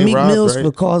Shout the out one to they Meek robbed, Mills right?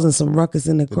 for causing some ruckus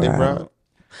in the Did they crowd. rob?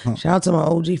 Shout out to my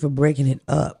OG for breaking it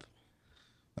up.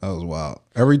 That was wild.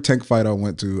 Every Tank fight I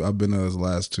went to, I've been to his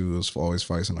last two, was always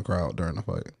fights in the crowd during the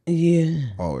fight. Yeah.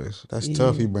 Always. That's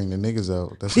tough. He bring the niggas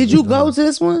out. That's Did you go to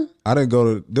this one? I didn't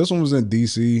go to, this one was in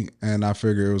DC, and I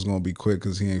figured it was going to be quick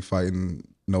because he ain't fighting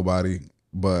nobody.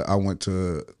 But I went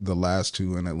to the last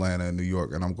two in Atlanta and New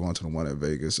York, and I'm going to the one at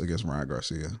Vegas against Ryan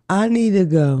Garcia. I need to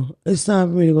go. It's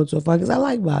time for me to go to a fight because I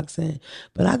like boxing,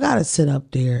 but I gotta sit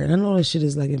up there, and I know this shit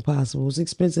is like impossible. It's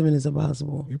expensive and it's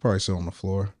impossible. You probably sit on the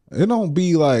floor. It don't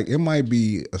be like, it might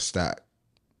be a stack.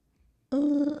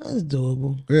 That's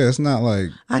doable. Yeah, it's not like,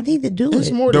 I need to do It's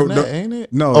it. more than that, ain't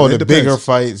it? no. Oh, it the depends. bigger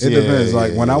fights. It depends.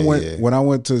 Like when yeah. I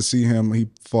went to see him, he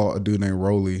fought a dude named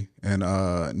Rolly in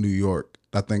New York.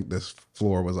 I think this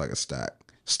floor was like a stack,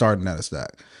 starting at a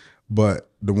stack. But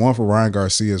the one for Ryan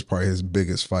Garcia is probably his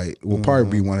biggest fight. It will probably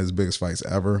be one of his biggest fights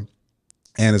ever.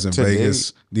 And it's in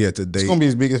Vegas. Yeah, to date. It's gonna be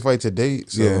his biggest fight to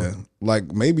date. So. Yeah,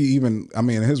 like maybe even, I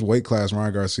mean, in his weight class,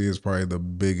 Ryan Garcia is probably the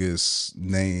biggest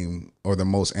name or the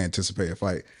most anticipated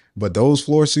fight. But those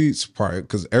floor seats, probably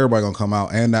because everybody gonna come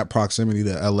out, and that proximity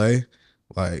to LA,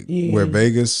 like where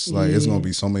Vegas, like it's gonna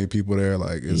be so many people there.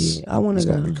 Like it's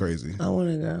gonna be crazy. I want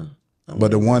to go.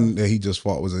 But the one that he just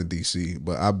fought was in DC.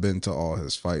 But I've been to all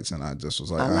his fights, and I just was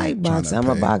like, I like boxing. I'm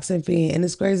a boxing fan, and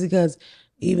it's crazy because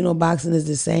even though boxing is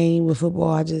the same with football,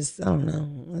 I don't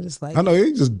know. I just like. I know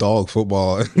you just dog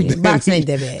football. Yeah, boxing ain't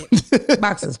that bad.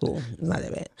 Boxing's cool. It's not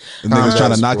that bad. The niggas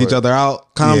trying to knock each other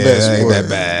out. Combat sport. Ain't that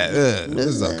bad. This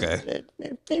is okay.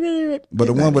 But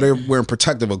the one where they're wearing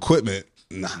protective equipment,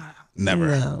 nah, never.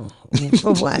 No.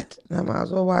 For what? I might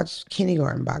as well watch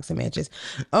kindergarten boxing matches.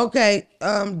 Okay.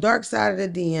 Dark side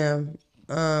of the DM.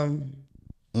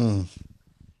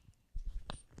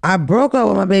 I broke up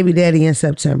with my baby daddy in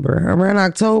September. Around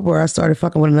October, I started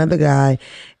fucking with another guy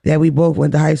that we both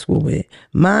went to high school with.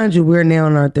 Mind you, we're now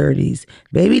in our 30s.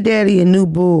 Baby daddy and new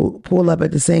boo pull up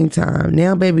at the same time.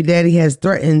 Now baby daddy has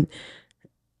threatened.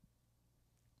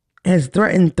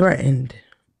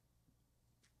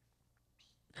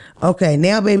 Okay,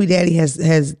 now baby daddy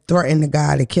has threatened the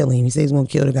guy to kill him. He says he's gonna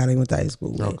kill the guy that he went to high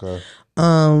school with. Okay.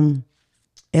 And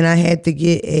I had to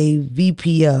get a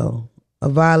VPO, a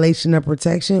violation of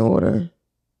protection order.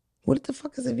 What the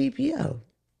fuck is a VPO?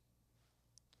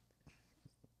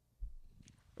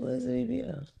 What is a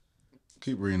VPO?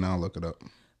 Keep reading, I'll look it up.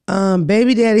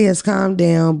 Baby daddy has calmed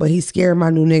down, but he scared my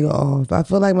new nigga off. I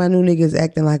feel like my new nigga is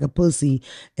acting like a pussy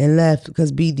and left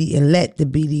because BD and let the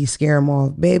BD scare him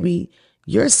off. Baby,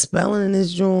 you're spelling in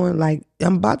this joint. Like,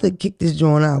 I'm about to kick this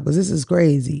joint out because this is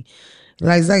crazy.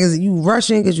 Like, it's like, is you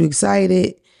rushing because you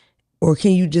excited, or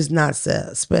can you just not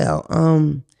spell?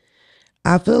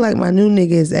 I feel like my new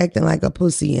nigga is acting like a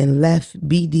pussy and left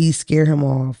BD scare him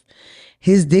off.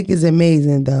 His dick is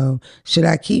amazing though. Should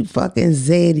I keep fucking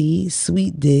Zaddy,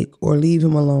 sweet dick, or leave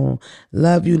him alone?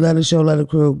 Love you, love the show, love the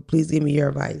crew. Please give me your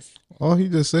advice. All he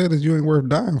just said is you ain't worth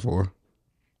dying for.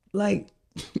 Like,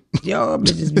 y'all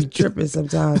bitches be tripping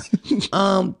sometimes.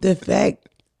 The fact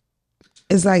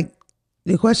is like,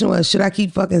 the question was, should I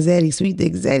keep fucking Zaddy, sweet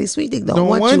dick? Zaddy, sweet dick don't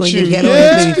want you in your ghetto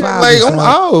yeah. baby father. Like, I'm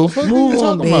out. Fuck Move you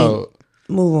on, talking babe. about?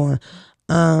 Move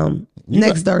on.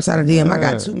 Next dark side of DM, I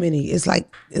got too many. It's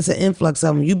like, it's an influx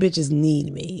of them. You bitches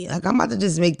need me. Like, I'm about to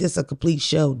just make this a complete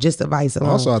show, just advice alone.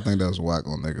 Also, I think that's whack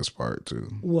on niggas' part too.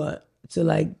 What? To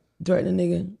like threaten a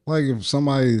nigga? Like if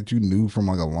somebody that you knew from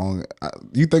like a long,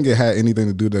 you think it had anything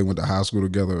to do that they went to high school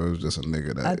together, or it was just a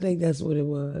nigga that? I think that's what it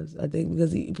was. I think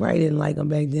because he probably didn't like him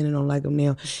back then and don't like him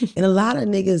now. And a lot of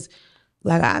niggas,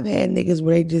 like I've had niggas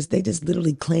where they just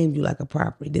literally claim you like a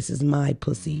property. This is my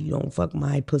pussy. You don't fuck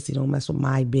my pussy. Don't mess with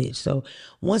my bitch. So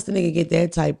once the nigga get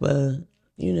that type of,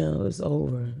 it's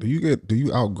over. Do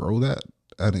you outgrow that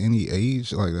at any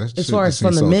age? Like that's as far as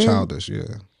from the so men, childish.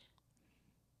 Yeah.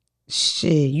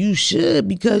 Shit, you should,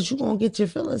 because you gonna get your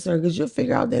feelings hurt, because you'll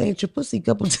figure out that ain't your pussy a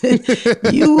couple times.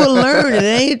 You will learn it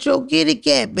ain't your kitty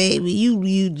cat, baby. You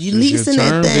leasing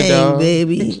that thing,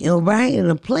 baby. Right? And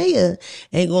a player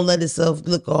ain't gonna let itself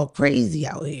look all crazy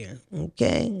out here.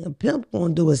 Okay? A pimp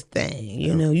gonna do his thing.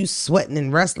 You sweating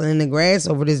and wrestling in the grass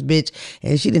over this bitch,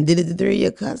 and she done did it to 3 of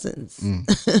your cousins.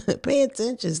 Pay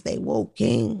attention, stay woke,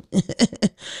 king.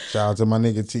 Shout out to my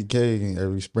nigga TK.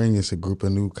 Every spring it's a group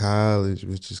of new college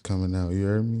bitches coming out. You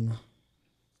heard me?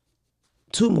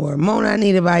 2 more. Mona, I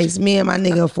need advice. Me and my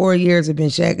nigga 4 years have been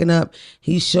shacking up.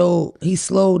 He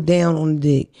slowed down on the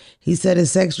dick. He said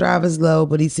his sex drive is low,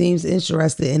 but he seems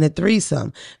interested in a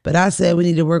threesome. But I said we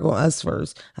need to work on us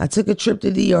first. I took a trip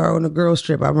to DR on a girls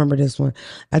trip. I remember this one.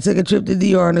 I took a trip to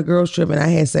DR on a girls trip and I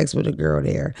had sex with a girl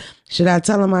there. Should I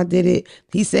tell him I did it?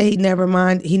 He said he never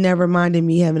minded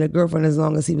me having a girlfriend as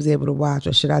long as he was able to watch,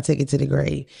 or should I take it to the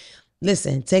grave?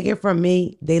 Listen, take it from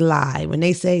me, they lie. When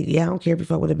they say, yeah, I don't care if you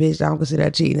fuck with a bitch, I don't consider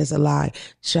that cheating, it's a lie.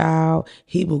 Child,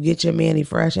 he will get your manny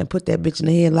fresh and put that bitch in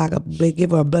the head, give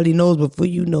her a bloody nose before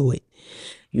you know it.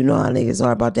 You know how niggas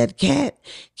are about that cat?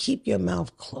 Keep your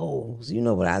mouth closed. You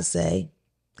know what I say.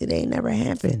 It ain't never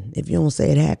happened if you don't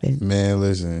say it happened. Man,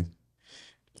 listen.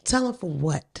 Tell him for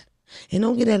what? And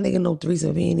don't get that nigga no threesome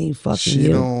if he ain't even fucking she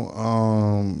you.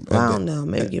 Don't, I don't know.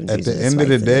 Maybe give him at the end of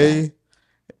the day,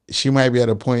 she might be at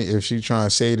a point, if she trying to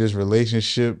save this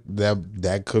relationship,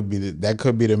 that could be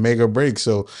the make or break.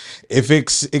 So if it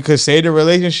could save the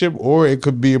relationship, or it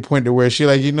could be a point to where she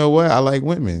like, you know what, I like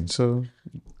women. So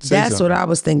that's something. What I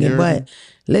was thinking. But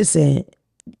listen,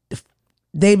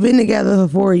 they've been together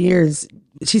for 4 years.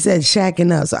 She said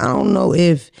shacking up. So I don't know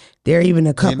if they're even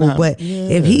a couple, but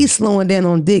if he's slowing down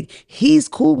on dick, he's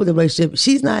cool with the relationship.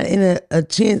 She's not in a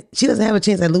chance. She doesn't have a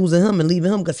chance at losing him and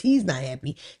leaving him because he's not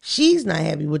happy. She's not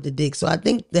happy with the dick. So I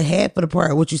think the half of the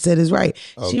part of what you said is right.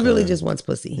 Okay. She really just wants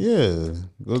pussy. Yeah.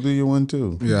 Go do your one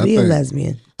too. Yeah, be a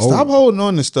lesbian. Stop holding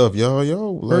on to stuff,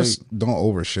 y'all. First, don't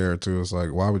overshare too. It's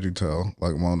like, why would you tell?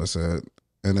 Like Mona said.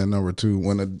 And then number 2,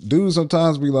 when a dude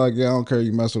sometimes be like, yeah, I don't care,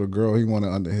 you mess with a girl, he want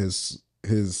it under his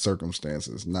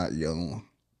circumstances, not your own.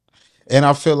 And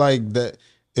I feel like that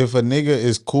if a nigga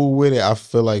is cool with it, I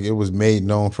feel like it was made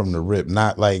known from the rip.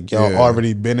 Not like y'all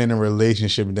already been in a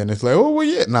relationship and then it's like, oh, well,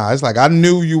 yeah. Nah, it's like I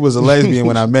knew you was a lesbian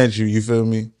when I met you. You feel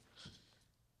me?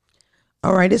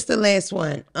 All right, this is the last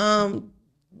one.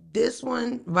 This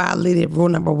one violated rule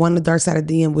number 1, the dark side of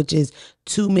DM, which is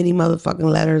too many motherfucking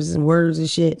letters and words and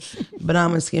shit. But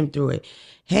I'm gonna skim through it.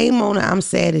 Hey Mona, I'm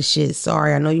sad as shit.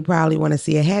 Sorry, I know you probably want to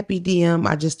see a happy DM.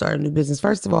 I just started a new business.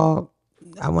 First of all,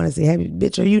 I want to say happy.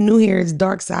 Bitch, are you new here? It's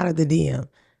dark side of the DM.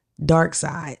 Dark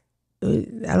side. Happy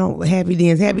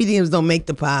DMs. Happy DMs don't make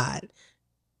the pod.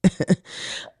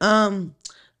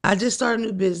 I just started a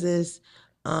new business.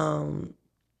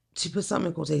 she put something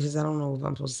in quotations. I don't know if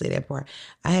I'm supposed to say that part.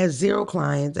 I have 0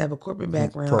 clients. I have a corporate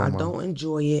background. I Promo. don't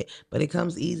enjoy it, but it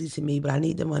comes easy to me. But I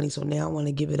need the money, so now I want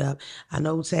to give it up. I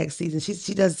know tax season.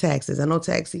 She does taxes. I know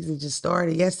tax season just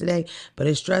started yesterday, but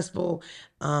it's stressful.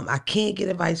 I can't get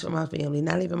advice from my family,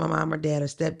 not even my mom or dad or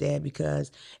stepdad,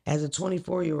 because as a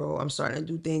 24-year-old, I'm starting to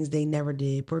do things they never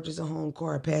did: purchase a home,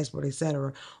 car, a passport,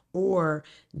 etc. Or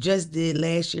just did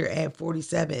last year at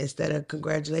 47. Instead of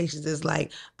congratulations, it's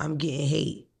like I'm getting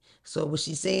hate. So what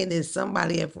she's saying is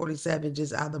somebody at 47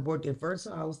 just either bought their first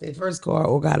house, their first car,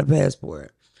 or got a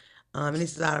passport. And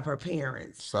this is out of her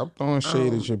parents. Stop throwing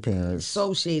shade at your parents.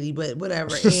 So shady, but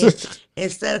whatever. And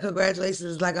instead of congratulations,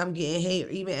 it's like I'm getting hate.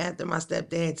 Even after my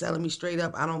stepdad telling me straight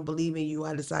up, I don't believe in you,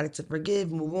 I decided to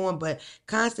forgive, move on. But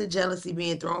constant jealousy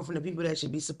being thrown from the people that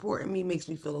should be supporting me makes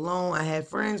me feel alone. I have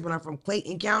friends, but I'm from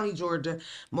Clayton County, Georgia.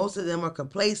 Most of them are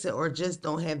complacent or just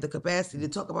don't have the capacity to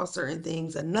talk about certain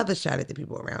things. Another shot at the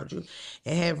people around you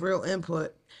and have real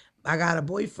input. I got a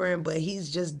boyfriend, but he's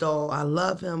just dull. I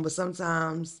love him, but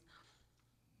sometimes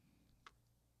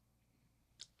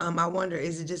I wonder,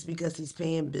 is it just because he's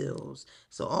paying bills?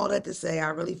 So all that to say, I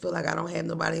really feel like I don't have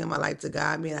nobody in my life to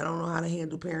guide me. I don't know how to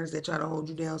handle parents that try to hold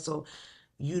you down. So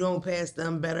you don't pass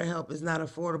them. BetterHelp is not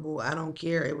affordable. I don't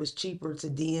care. It was cheaper to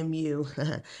DM you.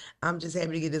 I'm just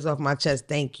happy to get this off my chest.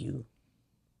 Thank you.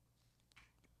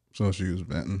 So she was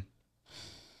venting.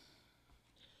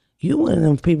 You one of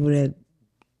them people that,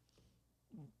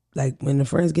 like, when the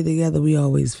friends get together, we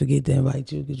always forget to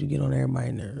invite you because you get on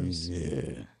everybody's nerves.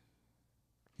 Yeah.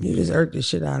 You just irked the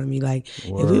shit out of me. Like,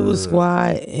 Word. if we was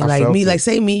squad and I like felt me, it. like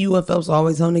say me, you and Phelps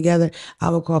always home together, I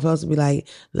would call Phelps and be like,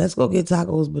 let's go get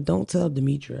tacos, but don't tell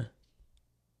Demetra.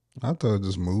 I thought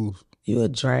just move. You a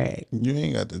drag. You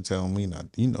ain't got to tell me nothing.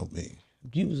 You know me.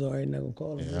 You was already not gonna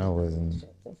call him. Yeah, I wasn't.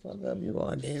 Shut the fuck up. You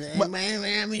going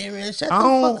there. Shut I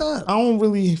the fuck don't. up. I don't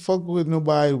really fuck with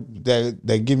nobody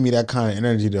that give me that kind of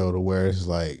energy though, to where it's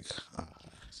like.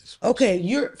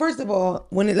 Okay, first of all,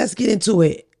 let's get into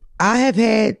it. I have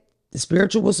had the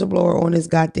spiritual whistleblower on this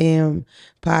goddamn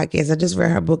podcast. I just read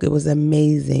her book. It was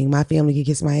amazing. My Family Can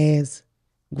Kiss My Ass.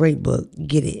 Great book.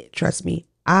 Get it. Trust me.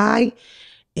 I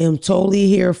am totally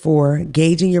here for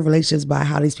gauging your relationships by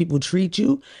how these people treat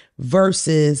you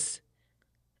versus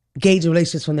gauging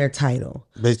relationships from their title.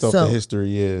 Based off the history,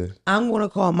 yeah. I'm gonna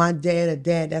call my dad a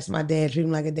dad. That's my dad. Treat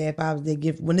him like a dad. If I was their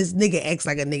gift, when this nigga acts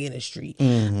like a nigga in the street,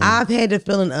 I've had the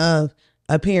feeling of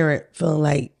a parent feeling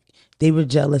like they were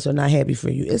jealous or not happy for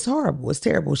you. It's horrible. It's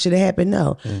terrible. Should it happen?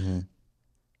 No.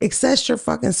 Access your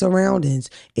fucking surroundings.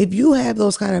 If you have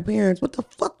those kind of parents, what the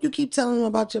fuck you keep telling them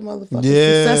about your motherfucking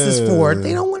successes for?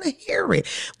 They don't want to hear it.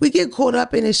 We get caught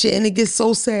up in this shit and it gets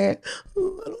so sad.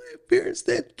 Oh, I don't have parents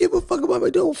that give a fuck about me.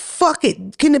 Don't fuck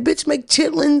it. Can the bitch make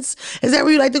chitlins? Is that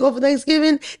where you like to go for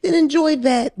Thanksgiving? Then enjoy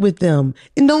that with them.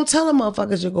 And don't tell them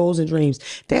motherfuckers your goals and dreams.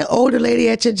 That older lady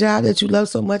at your job that you love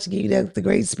so much, give you the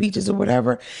great speeches or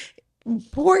whatever,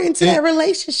 pour into that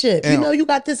relationship. You know, you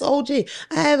got this OG.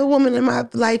 I have a woman in my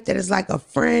life that is like a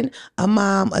friend, a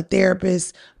mom, a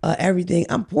therapist, everything.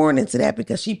 I'm pouring into that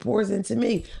because she pours into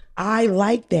me. I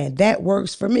like that. That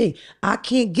works for me. I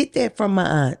can't get that from my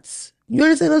aunts. You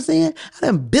understand what I'm saying? I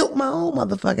done built my own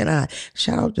motherfucking aunt.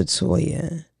 Shout out to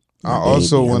Toya. I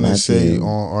also want to say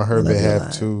on her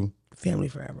behalf too. Family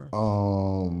forever.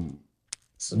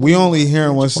 We only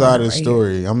hearing one side of the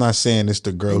story. I'm not saying it's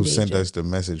the girl who sent us the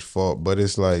message fault, but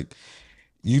it's like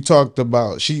you talked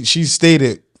about. She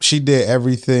stated she did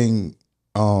everything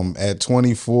at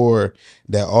 24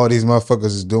 that all these motherfuckers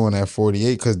is doing at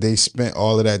 48 because they spent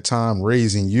all of that time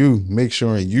raising you, make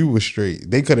sure you was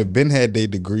straight. They could have been had their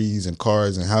degrees and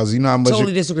cars and houses. You know how much?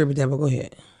 Totally disagree with that, but go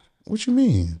ahead. What you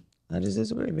mean? I just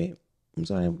disagree, babe. I'm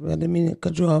sorry, I didn't mean to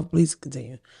cut you off. Please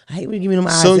continue. I hate when you give me them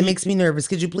eyes. It makes me nervous.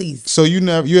 Could you please? So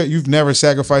you've never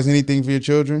sacrificed anything for your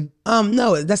children?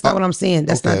 No, that's not what I'm saying.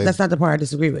 That's not the part I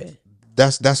disagree with.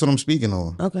 That's what I'm speaking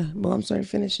on. Okay, well, I'm sorry.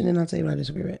 Finish, and then I'll tell you what I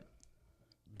disagree with.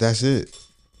 That's it.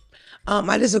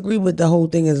 I disagree with the whole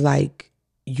thing. Is like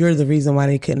you're the reason why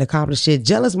they couldn't accomplish shit.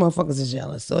 Jealous motherfuckers is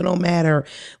jealous. So it don't matter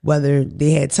whether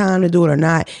they had time to do it or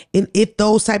not. If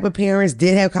those type of parents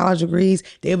did have college degrees,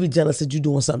 they'll be jealous that you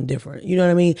doing something different. You know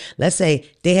what I mean? Let's say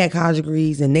they had college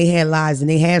degrees and they had lives and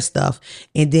they have stuff,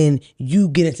 and then you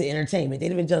get into entertainment. They'd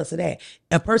have been jealous of that.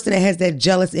 A person that has that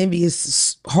jealous,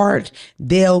 envious heart,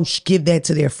 they'll give that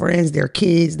to their friends, their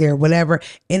kids, their whatever.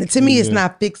 And to me, it's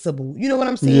not fixable. You know what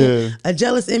I'm saying? Yeah. A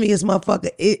jealous, envious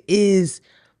motherfucker, it is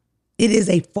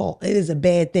a fault. It is a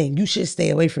bad thing. You should stay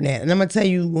away from that. And I'm going to tell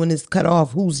you when it's cut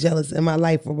off who's jealous in my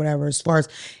life or whatever. As far as,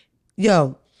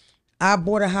 I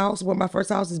bought a house. Bought my first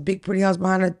house, this big, pretty house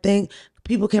behind a thing.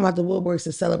 People came out the woodworks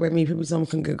to celebrate me. People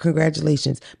told me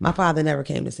congratulations. My father never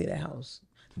came to see that house.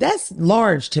 That's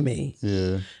large to me.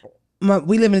 Yeah.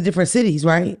 We live in different cities,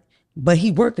 right? But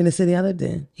he worked in the city I lived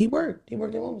in. He worked in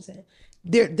Wilmington.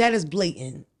 That is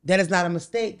blatant. That is not a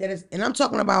mistake. That is, and I'm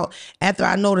talking about after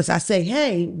I notice, I say,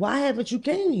 hey, why haven't you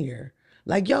came here?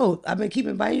 Like, yo, I've been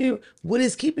keeping inviting you. What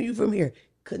is keeping you from here?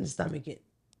 Couldn't stomach it.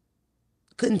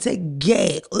 Couldn't take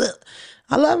gag. Ugh.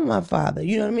 I love my father.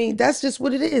 You know what I mean? That's just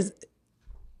what it is.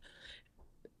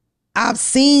 I've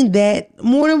seen that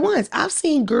more than once. I've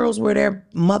seen girls where their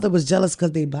mother was jealous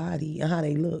because they body and how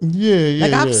they look. Yeah.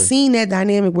 Like I've seen that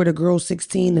dynamic where the girl's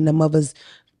 16 and the mother's,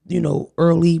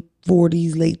 early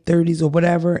 40s, late 30s or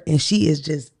whatever, and she is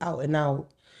just out and out.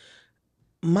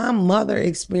 My mother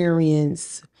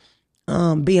experienced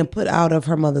being put out of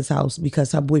her mother's house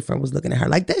because her boyfriend was looking at her.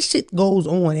 Like that shit goes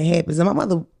on and happens. And my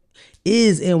mother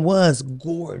is and was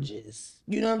gorgeous.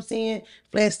 You know what I'm saying?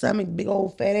 Flat stomach, big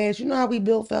old fat ass. You know how we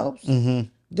built Phelps? Mm-hmm.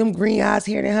 Them green eyes,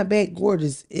 hair in her back,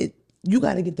 gorgeous. You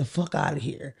got to get the fuck out of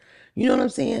here. You know what I'm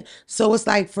saying? So it's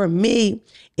like for me,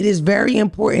 it is very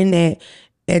important that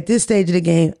at this stage of the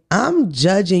game, I'm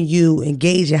judging you and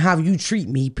gauging how you treat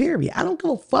me, period. I don't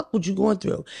give a fuck what you're going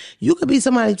through. You could be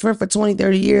somebody's friend for 20,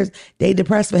 30 years. They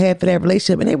depressed for half of that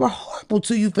relationship and they were horrible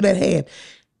to you for that half.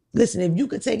 Listen, if you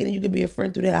could take it and you could be a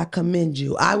friend through that, I commend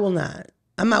you. I will not.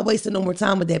 I'm not wasting no more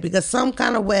time with that because some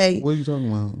kind of way. What are you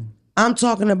talking about? I'm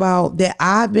talking about that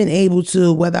I've been able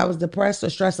to, whether I was depressed or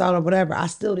stressed out or whatever, I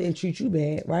still didn't treat you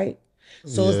bad, right?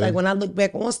 So it's like when I look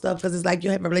back on stuff, because it's like you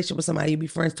have a relationship with somebody, you be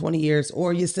friends 20 years,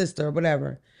 or your sister or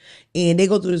whatever, and they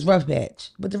go through this rough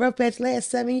patch. But the rough patch lasts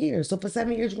 7 years. So for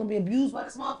 7 years, you're going to be abused by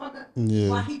this motherfucker? Yeah.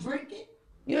 While he drinking?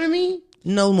 You know what I mean?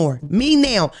 No more. Me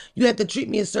now, you have to treat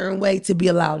me a certain way to be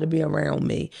allowed to be around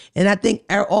me. And I think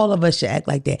all of us should act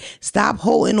like that. Stop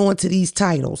holding on to these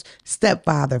titles.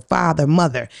 Stepfather, father,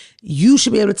 mother. You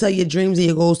should be able to tell your dreams and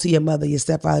your goals to your mother, your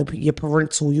stepfather, your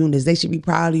parental units. They should be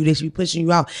proud of you. They should be pushing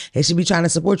you out. They should be trying to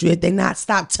support you. If they're not,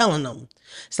 stop telling them.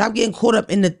 Stop getting caught up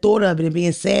in the thought of it and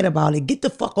being sad about it. Get the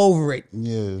fuck over it.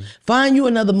 Yeah. Find you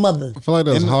another mother. I feel like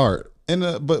that's hard. And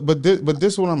but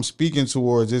this what I'm speaking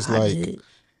towards is like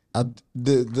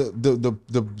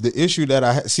the issue that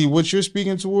I see. What you're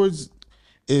speaking towards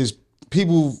is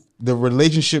people. The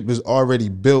relationship is already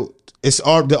built. It's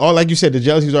all like you said. The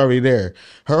jealousy is already there.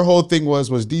 Her whole thing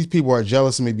was these people are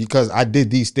jealous of me because I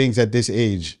did these things at this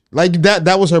age. Like that.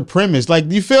 That was her premise. Like,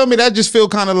 you feel me? That just feel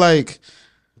kind of like.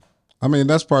 I mean,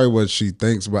 that's probably what she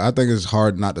thinks, but I think it's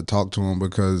hard not to talk to him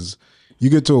because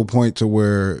you get to a point to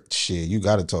where shit, you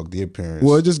got to talk to your parents.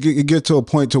 Well, it get to a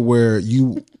point to where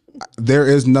there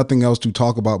is nothing else to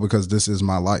talk about because this is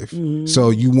my life. Mm-hmm.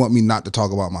 So you want me not to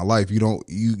talk about my life.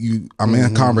 I'm in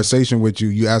a conversation with you.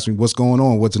 You ask me what's going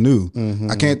on, what's new.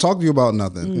 Mm-hmm. I can't talk to you about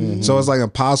nothing. Mm-hmm. So it's like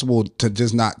impossible to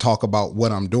just not talk about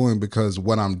what I'm doing because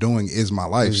what I'm doing is my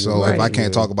life. So if I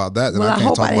can't talk about that, then I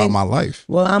can't talk about my life.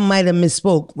 Well, I might have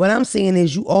misspoke. What I'm saying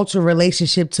is you alter a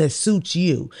relationship to suit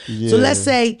you. Yeah. So let's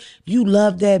say you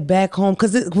love that back home.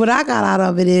 Because what I got out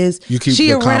of it is you keep she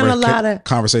the around a lot of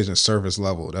conversation surface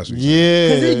level. That's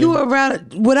because you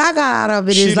around. What I got out of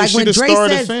it is like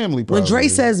when Dre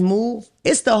says move,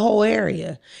 it's the whole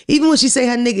area. Even when she say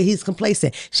her nigga, he's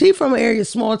complacent. She from an area,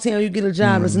 small town. You get a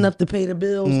job that's enough to pay the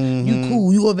bills. You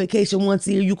cool. You go on vacation once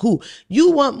a year. You cool.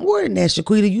 You want more than that,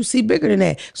 Shaquita. You see bigger than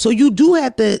that. So you do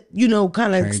have to,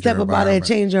 kind of step about it and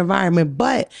change your environment.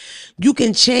 But you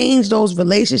can change those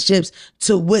relationships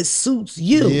to what suits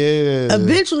you. Yeah.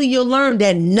 Eventually, you'll learn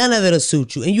that none of it'll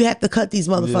suit you, and you have to cut these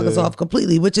motherfuckers off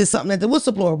completely, which is something that the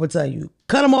whistleblower would tell you.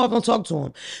 Cut them off, don't talk to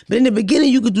them. But in the beginning,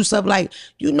 you could do stuff like,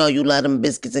 you love them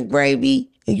biscuits and gravy,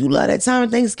 and you love that time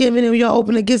of Thanksgiving and y'all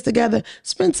open the gifts together.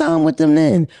 Spend time with them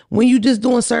then. When you just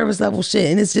doing service level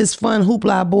shit and it's just fun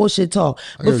hoopla bullshit talk.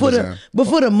 But for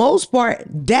the most part,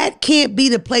 that can't be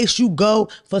the place you go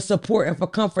for support and for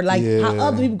comfort. Like how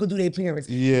other people could do their parents.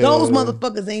 Yeah. Those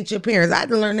motherfuckers ain't your parents. I had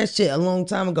to learn that shit a long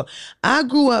time ago. I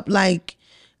grew up like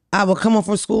I would come home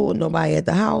from school, nobody at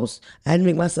the house. I had to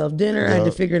make myself dinner. I had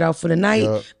to figure it out for the night.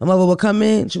 My mother would come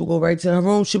in. She would go right to her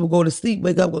room. She would go to sleep,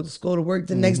 wake up, go to school, to work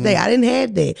the next day. I didn't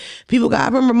have that. I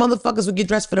remember motherfuckers would get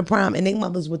dressed for the prom and their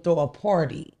mothers would throw a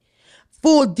party.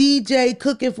 Full DJ,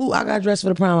 cooking food. I got dressed for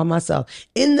the prom by myself.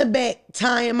 In the back,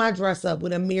 tying my dress up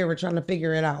with a mirror, trying to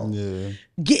figure it out. Yeah.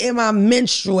 Getting my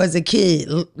menstrual as a kid.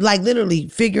 Like literally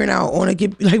figuring out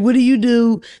like, what do you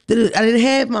do? I didn't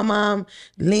have my mom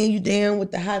laying you down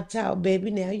with the hot towel, baby.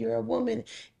 Now you're a woman.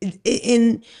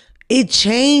 And it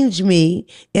changed me,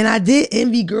 and I did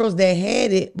envy girls that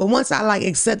had it. But once I like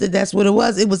accepted that's what it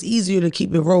was easier to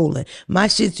keep it rolling. My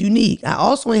shit's unique. I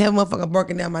also ain't have a motherfucker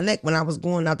broken down my neck when I was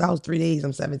going out the house 3 days.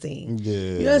 I'm 17. Yeah.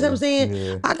 You know what I'm saying?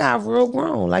 Yeah. I got real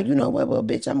grown. Like, you know what? Well,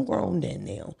 bitch, I'm grown then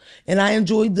now. And I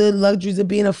enjoyed the luxuries of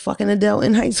being a fucking adult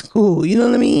in high school. You know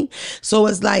what I mean? So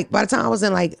it's like, by the time I was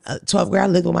in like 12th grade, I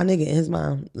lived with my nigga and his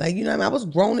mom. Like, you know what I mean? I was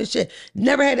grown as shit.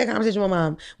 Never had that conversation with my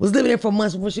mom. Was living there for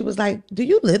months before she was like, do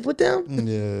you live with them?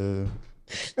 Yeah.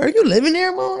 Are you living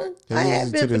there, Mona? Can I you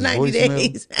have listen been to for this 90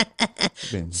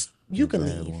 voicemail? days. You can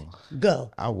leave.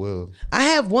 Go. I will. I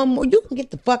have one more. You can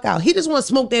get the fuck out. He just want to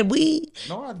smoke that weed.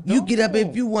 No, I don't. You get up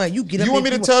if you want. You get up. You want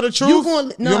if me to tell the truth? You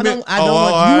going? No, You I want me- don't. I don't Oh,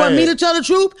 want. all You want me right. to tell the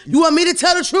truth? You want me to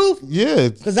tell the truth? Yeah.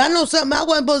 Because I know something I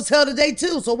wasn't supposed to tell today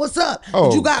too. So what's up? Oh,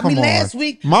 But you got me come on. last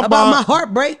week My about bomb- my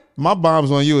heartbreak. My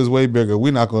bombs on you is way bigger.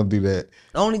 We're not gonna do that.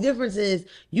 The only difference is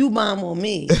you bomb on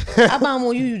me. I bomb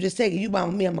on you. You just take it. You bomb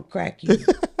on me. I'ma crack you.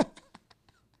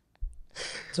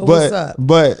 So what's up?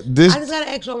 But this I just gotta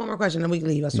ask you one more question, then we can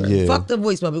leave. I swear. Yeah. Fuck the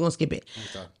voicemail. We're gonna skip it.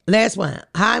 Last one.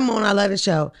 Hi, Mona. I love the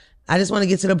show. I just want to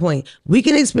get to the point. We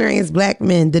can experience black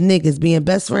men, the niggas, being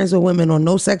best friends with women on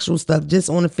no sexual stuff, just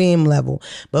on a fam level.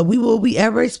 But will we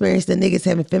ever experience the niggas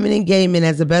having feminine gay men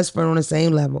as a best friend on the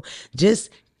same level, just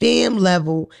fam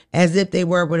level, as if they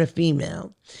were with a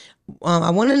female? I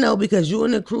want to know because you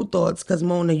and the crew thoughts, because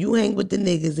Mona, you hang with the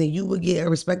niggas and you would get a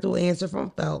respectable answer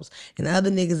from Phelps, and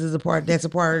other niggas is that's a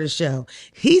part of the show.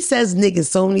 He says niggas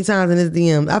so many times in his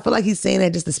DMs. I feel like he's saying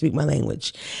that just to speak my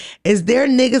language. Is there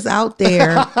niggas out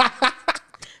there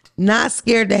not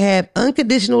scared to have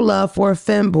unconditional love for a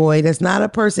femboy that's not a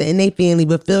person in their family,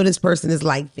 but feel this person is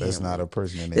like family? That's not a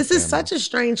person in their This is family. such a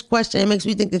strange question. It makes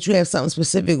me think that you have something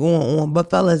specific going on. But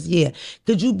fellas, yeah,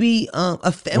 could you be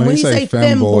when you say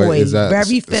femboy, is that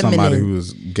very feminine? somebody who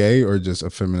is gay or just a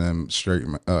feminine straight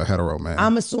hetero man?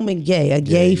 I'm assuming gay, a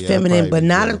gay yeah, feminine, but probably,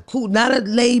 not yeah. a cool, not a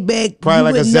laid back. Probably you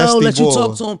like a would know, zesty let you boy.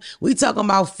 talk to him. We talking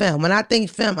about femme. When I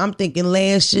think femme, I'm thinking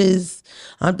lashes.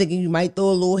 I'm thinking you might throw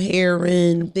a little hair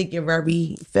in. I'm thinking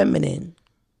very feminine.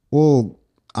 Well,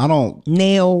 I don't.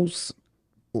 Nails.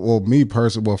 Well, me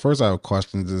personally. Well, first I have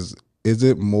questions. Is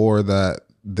it more that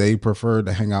they prefer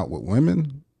to hang out with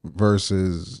women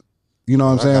versus, you know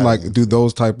what I'm saying? Like, do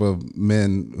those type of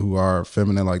men who are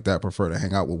feminine like that prefer to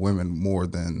hang out with women more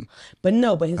than? But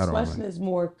no, but his question is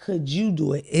more, could you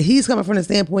do it? He's coming from the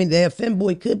standpoint that a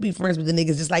femboy could be friends with the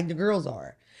niggas just like the girls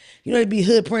are. You know, to be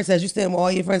hood princess. You stand with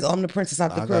all your friends. Oh, I'm the princess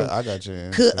out the crib. I got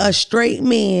you. Could a straight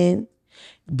man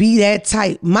be that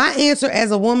type? My answer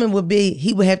as a woman would be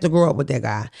he would have to grow up with that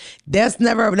guy. That's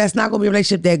not gonna be a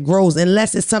relationship that grows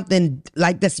unless it's something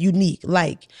like that's unique.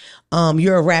 Like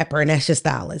you're a rapper and that's your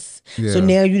stylist. Yeah. So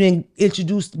now you didn't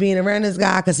introduce being around this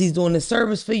guy because he's doing the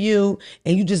service for you,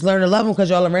 and you just learn to love him because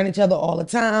y'all around each other all the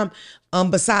time.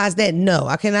 Besides that, no,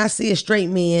 I cannot see a straight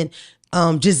man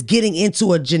just getting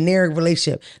into a generic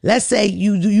relationship. Let's say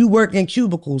you work in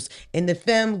cubicles and the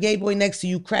femme gay boy next to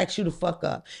you cracks you the fuck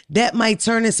up. That might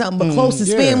turn into something, but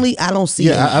closest yeah. family, I don't see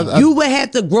Yeah, it. You would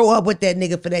have to grow up with that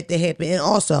nigga for that to happen. And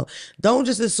also, don't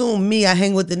just assume me, I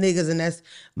hang with the niggas and that's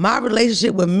my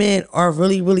relationship with men are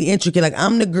really, really intricate. Like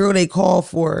I'm the girl they call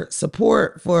for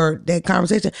support for that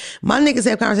conversation. My niggas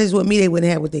have conversations with me they wouldn't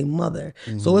have with their mother.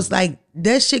 So it's like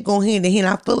that shit go hand in hand.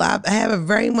 I feel I have a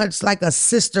very much like a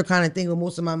sister kind of thing with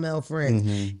most of my male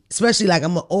friends, especially like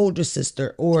I'm an older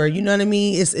sister, or you know what I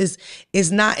mean.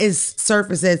 It's not as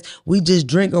surface as we just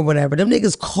drink or whatever. Them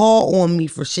niggas call on me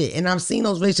for shit, and I've seen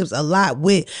those relationships a lot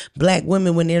with black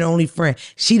women when they're the only friend.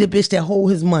 She the bitch that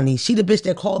hold his money. She the bitch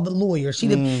that called the lawyer. She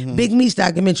the Big Meech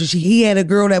documentary. He had a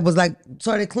girl that was like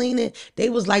started cleaning. They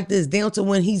was like this down to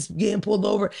when he's getting pulled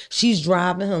over. She's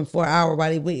driving him for an hour while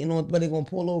they waiting on whether they gonna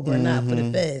pull over or not for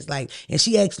the feds. Like, and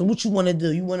she asked him, "What you want to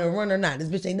do? You want to run or not?" This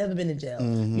bitch ain't never been to jail.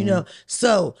 You know.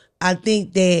 So I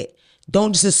think that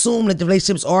don't just assume that the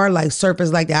relationships are like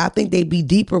surface like that. I think they be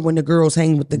deeper when the girls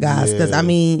hang with the guys because I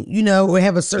mean, you know, we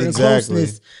have a certain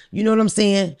closeness. You know what I'm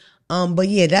saying? But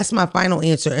yeah, that's my final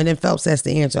answer. And then Phelps has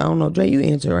the answer. I don't know, Dre, you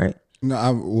answer, right?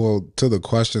 No, well, to the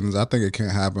questions, I think it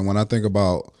can't happen. When I think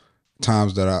about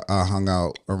times that I hung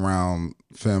out around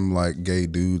femme like gay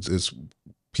dudes, it's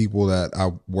people that I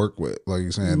work with, like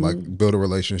you're saying, like build a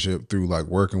relationship through like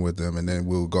working with them, and then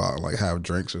we'll go out and like have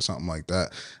drinks or something like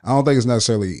that. I don't think it's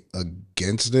necessarily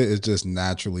against it. It's just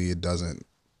naturally it doesn't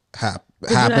happen.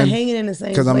 You're not hanging in the same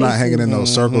because I'm not places. hanging in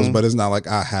those circles, but it's not like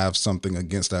I have something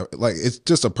against that. Like it's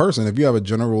just a person. If you have a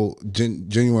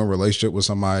genuine relationship with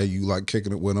somebody, you like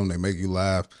kicking it with them, they make you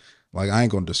laugh. Like I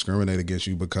ain't gonna discriminate against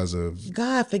you because of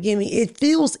God forgive me. It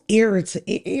feels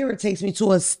it irritates me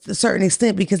to a certain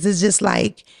extent because it's just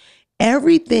like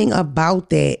everything about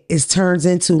that turns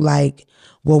into like,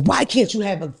 well, why can't you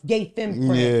have a gay femme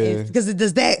friend? Yeah. Because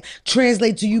does that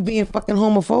translate to you being fucking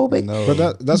homophobic? No.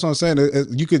 But that's what I'm saying.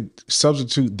 You could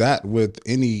substitute that with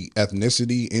any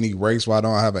ethnicity, any race. Why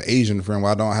don't I have an Asian friend?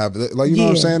 Why don't I have, like, you know what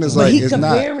I'm saying? It's but like, he's it's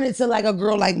not. comparing it to like a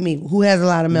girl like me who has a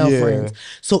lot of male friends.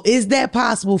 So is that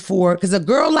possible for, because a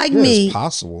girl like me, it's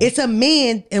possible. It's a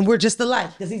man and we're just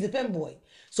alike because he's a femboy.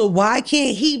 So why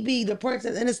can't he be the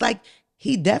person? And it's like,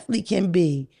 he definitely can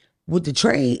be with the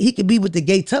trade. He could be with the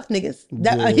gay tough niggas.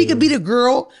 He could be the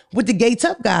girl with the gay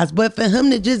tough guys. But for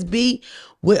him to just be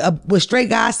with straight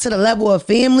guys to the level of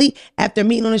family after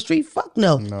meeting on the street, fuck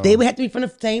no. They would have to be from the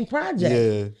same project.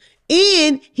 Yeah.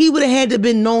 And he would have had to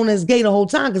been known as gay the whole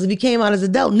time, because if he came out as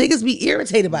adult, niggas be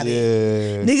irritated by that.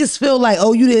 Yeah. Niggas feel like,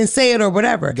 oh, you didn't say it or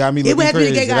whatever. Got me it would looking have to be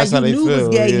the gay crazy. guy That's you how they knew was feel,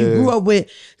 gay. yeah. You grew up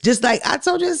with. Just like I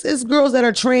told you, it's girls that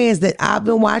are trans that I've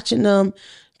been watching them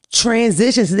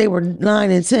transition since they were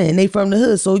 9 and 10. They from the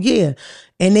hood, so yeah.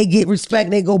 And they get respect.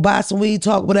 They go buy some weed,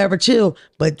 talk, whatever, chill.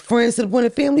 But friends to the point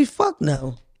of family, fuck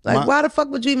no. Like, why the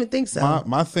fuck would you even think so?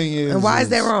 My thing is, and why is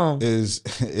that wrong? Is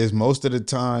most of the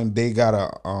time they gotta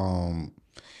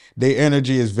their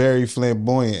energy is very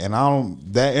flamboyant, and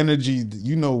that energy,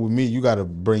 you know, with me, you gotta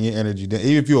bring your energy down.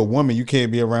 Even if you're a woman, you can't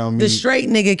be around me. The straight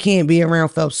nigga can't be around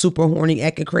Phelps super horny,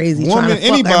 acting crazy, Woman, trying to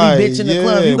fuck anybody, every bitch in the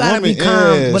club. You gotta be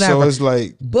calm, whatever. So it's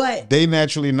like, but they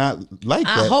naturally not like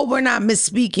that. I hope we're not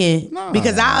misspeaking,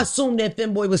 because I assume that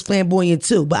femboy was flamboyant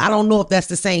too, but I don't know if that's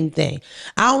the same thing.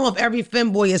 I don't know if every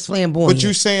femboy is flamboyant. But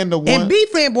you saying the one and be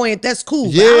flamboyant, that's cool.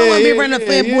 Yeah, but I don't want to be around a yeah,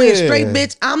 flamboyant yeah. straight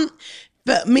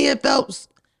bitch. Me and Phelps,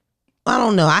 I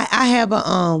don't know. I have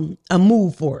a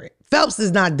move for it. Phelps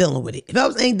is not dealing with it.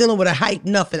 Phelps ain't dealing with a hype,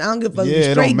 nothing. I don't give a fuck. Yeah, If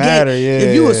it straight don't matter, gay. yeah.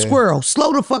 If you a squirrel,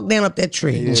 slow the fuck down up that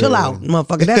tree. Chill out,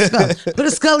 motherfucker. That's Phelps. Put a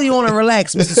scully on and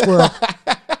relax, Mr. Squirrel.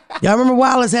 Y'all remember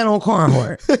Wallace had on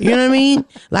Carhartt? You know what I mean?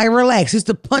 Like, relax. He used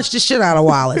to punch the shit out of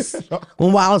Wallace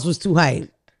when Wallace was too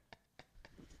hype.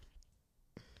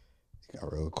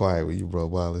 got real quiet when you brought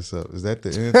Wallace up. Is that the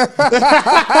end?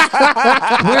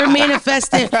 We're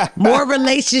manifesting more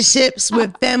relationships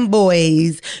with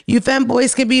femboys. You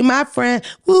femboys can be my friend.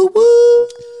 Woo woo.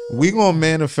 We gonna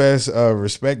manifest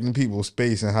respecting people's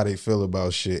space and how they feel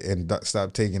about shit, and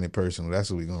stop taking it personal.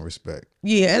 That's what we gonna respect.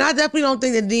 Yeah, and I definitely don't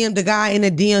think the guy in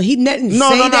the DM, he didn't say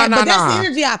no, that, no, but that's no. the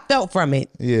energy I felt from it.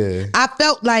 Yeah, I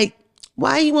felt like,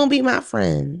 why you won't be my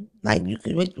friend? Like, you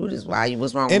could, what's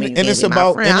wrong with me? and it's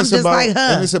about, and it's about,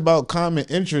 and it's about common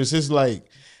interests. It's like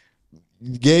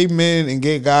gay men and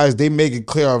gay guys, they make it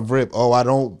clear off rip. Oh, I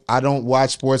don't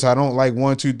watch sports. I don't like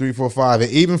 1, 2, 3, 4, 5. And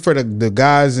even for the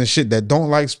guys and shit that don't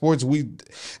like sports,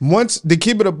 once to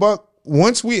keep it a buck,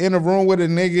 once we in a room with a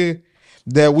nigga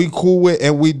that we cool with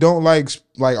and we don't like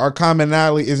our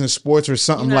commonality isn't sports or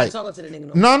something. You're not like talking to the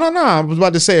nigga no. No. I was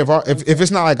about to say if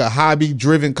it's not like a hobby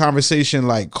driven conversation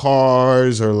like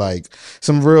cars or like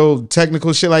some real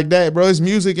technical shit like that, bro, it's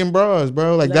music and bras,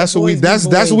 bro. Like that's what we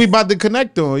about to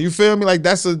connect on. You feel me? Like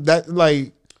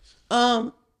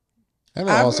And it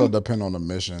also depend on the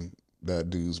mission that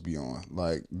dudes be on.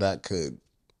 Like that could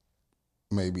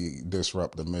maybe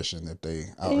disrupt the mission if they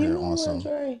out here on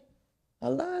some. A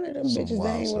lot of them bitches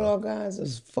that ain't with all guys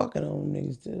is fucking on them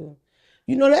niggas too.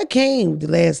 You know, that came the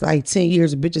last like 10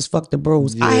 years of bitches fuck the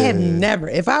bros. Yeah. I have never,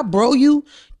 if I bro you,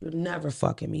 you're never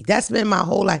fucking me. That's been my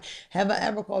whole life. Have I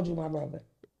ever called you my brother?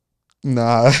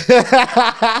 Nah.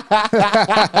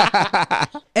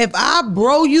 If I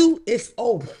bro you, it's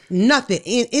over. Nothing.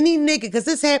 Any nigga, because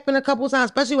this happened a couple times,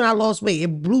 especially when I lost weight.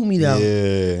 It blew me though.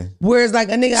 Yeah. Whereas like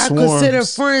a nigga I consider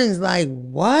friends, like,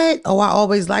 what? Oh, I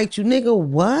always liked you, nigga.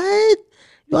 What?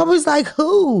 You always like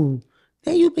who?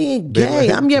 Then you being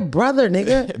gay. I'm your brother,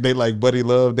 nigga. They like Buddy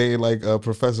Love. They like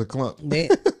Professor Clump.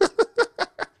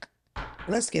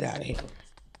 Let's get out of here.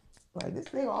 Like, this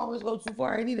nigga always go too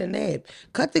far. I need a nap.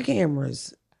 Cut the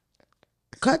cameras.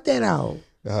 Cut that out.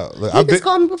 He just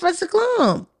called me Professor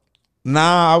Clump.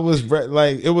 Nah, I was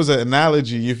like, it was an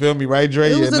analogy. You feel me, right, Dre?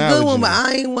 It was a good one, but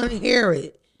I ain't want to hear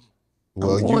it.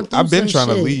 Well, I've been trying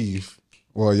to leave.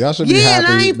 Well, y'all should be happy.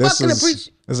 And I ain't fucking appreciate.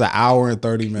 It's an hour and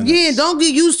 30 minutes. Yeah, don't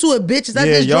get used to it, bitches. I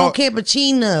just drunk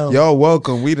cappuccino. Y'all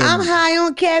welcome. I'm high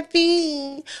on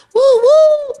caffeine. Woo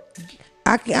woo.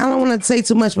 I don't want to say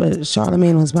too much, but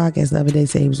Charlamagne on his podcast the other day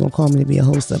said he was going to call me to be a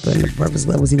host up in the Breakfast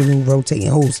Club. Was he going to rotating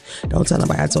host? Don't tell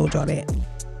nobody I told y'all that.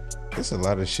 There's a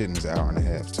lot of shit in this hour and a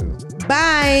half, too.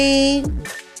 Bye.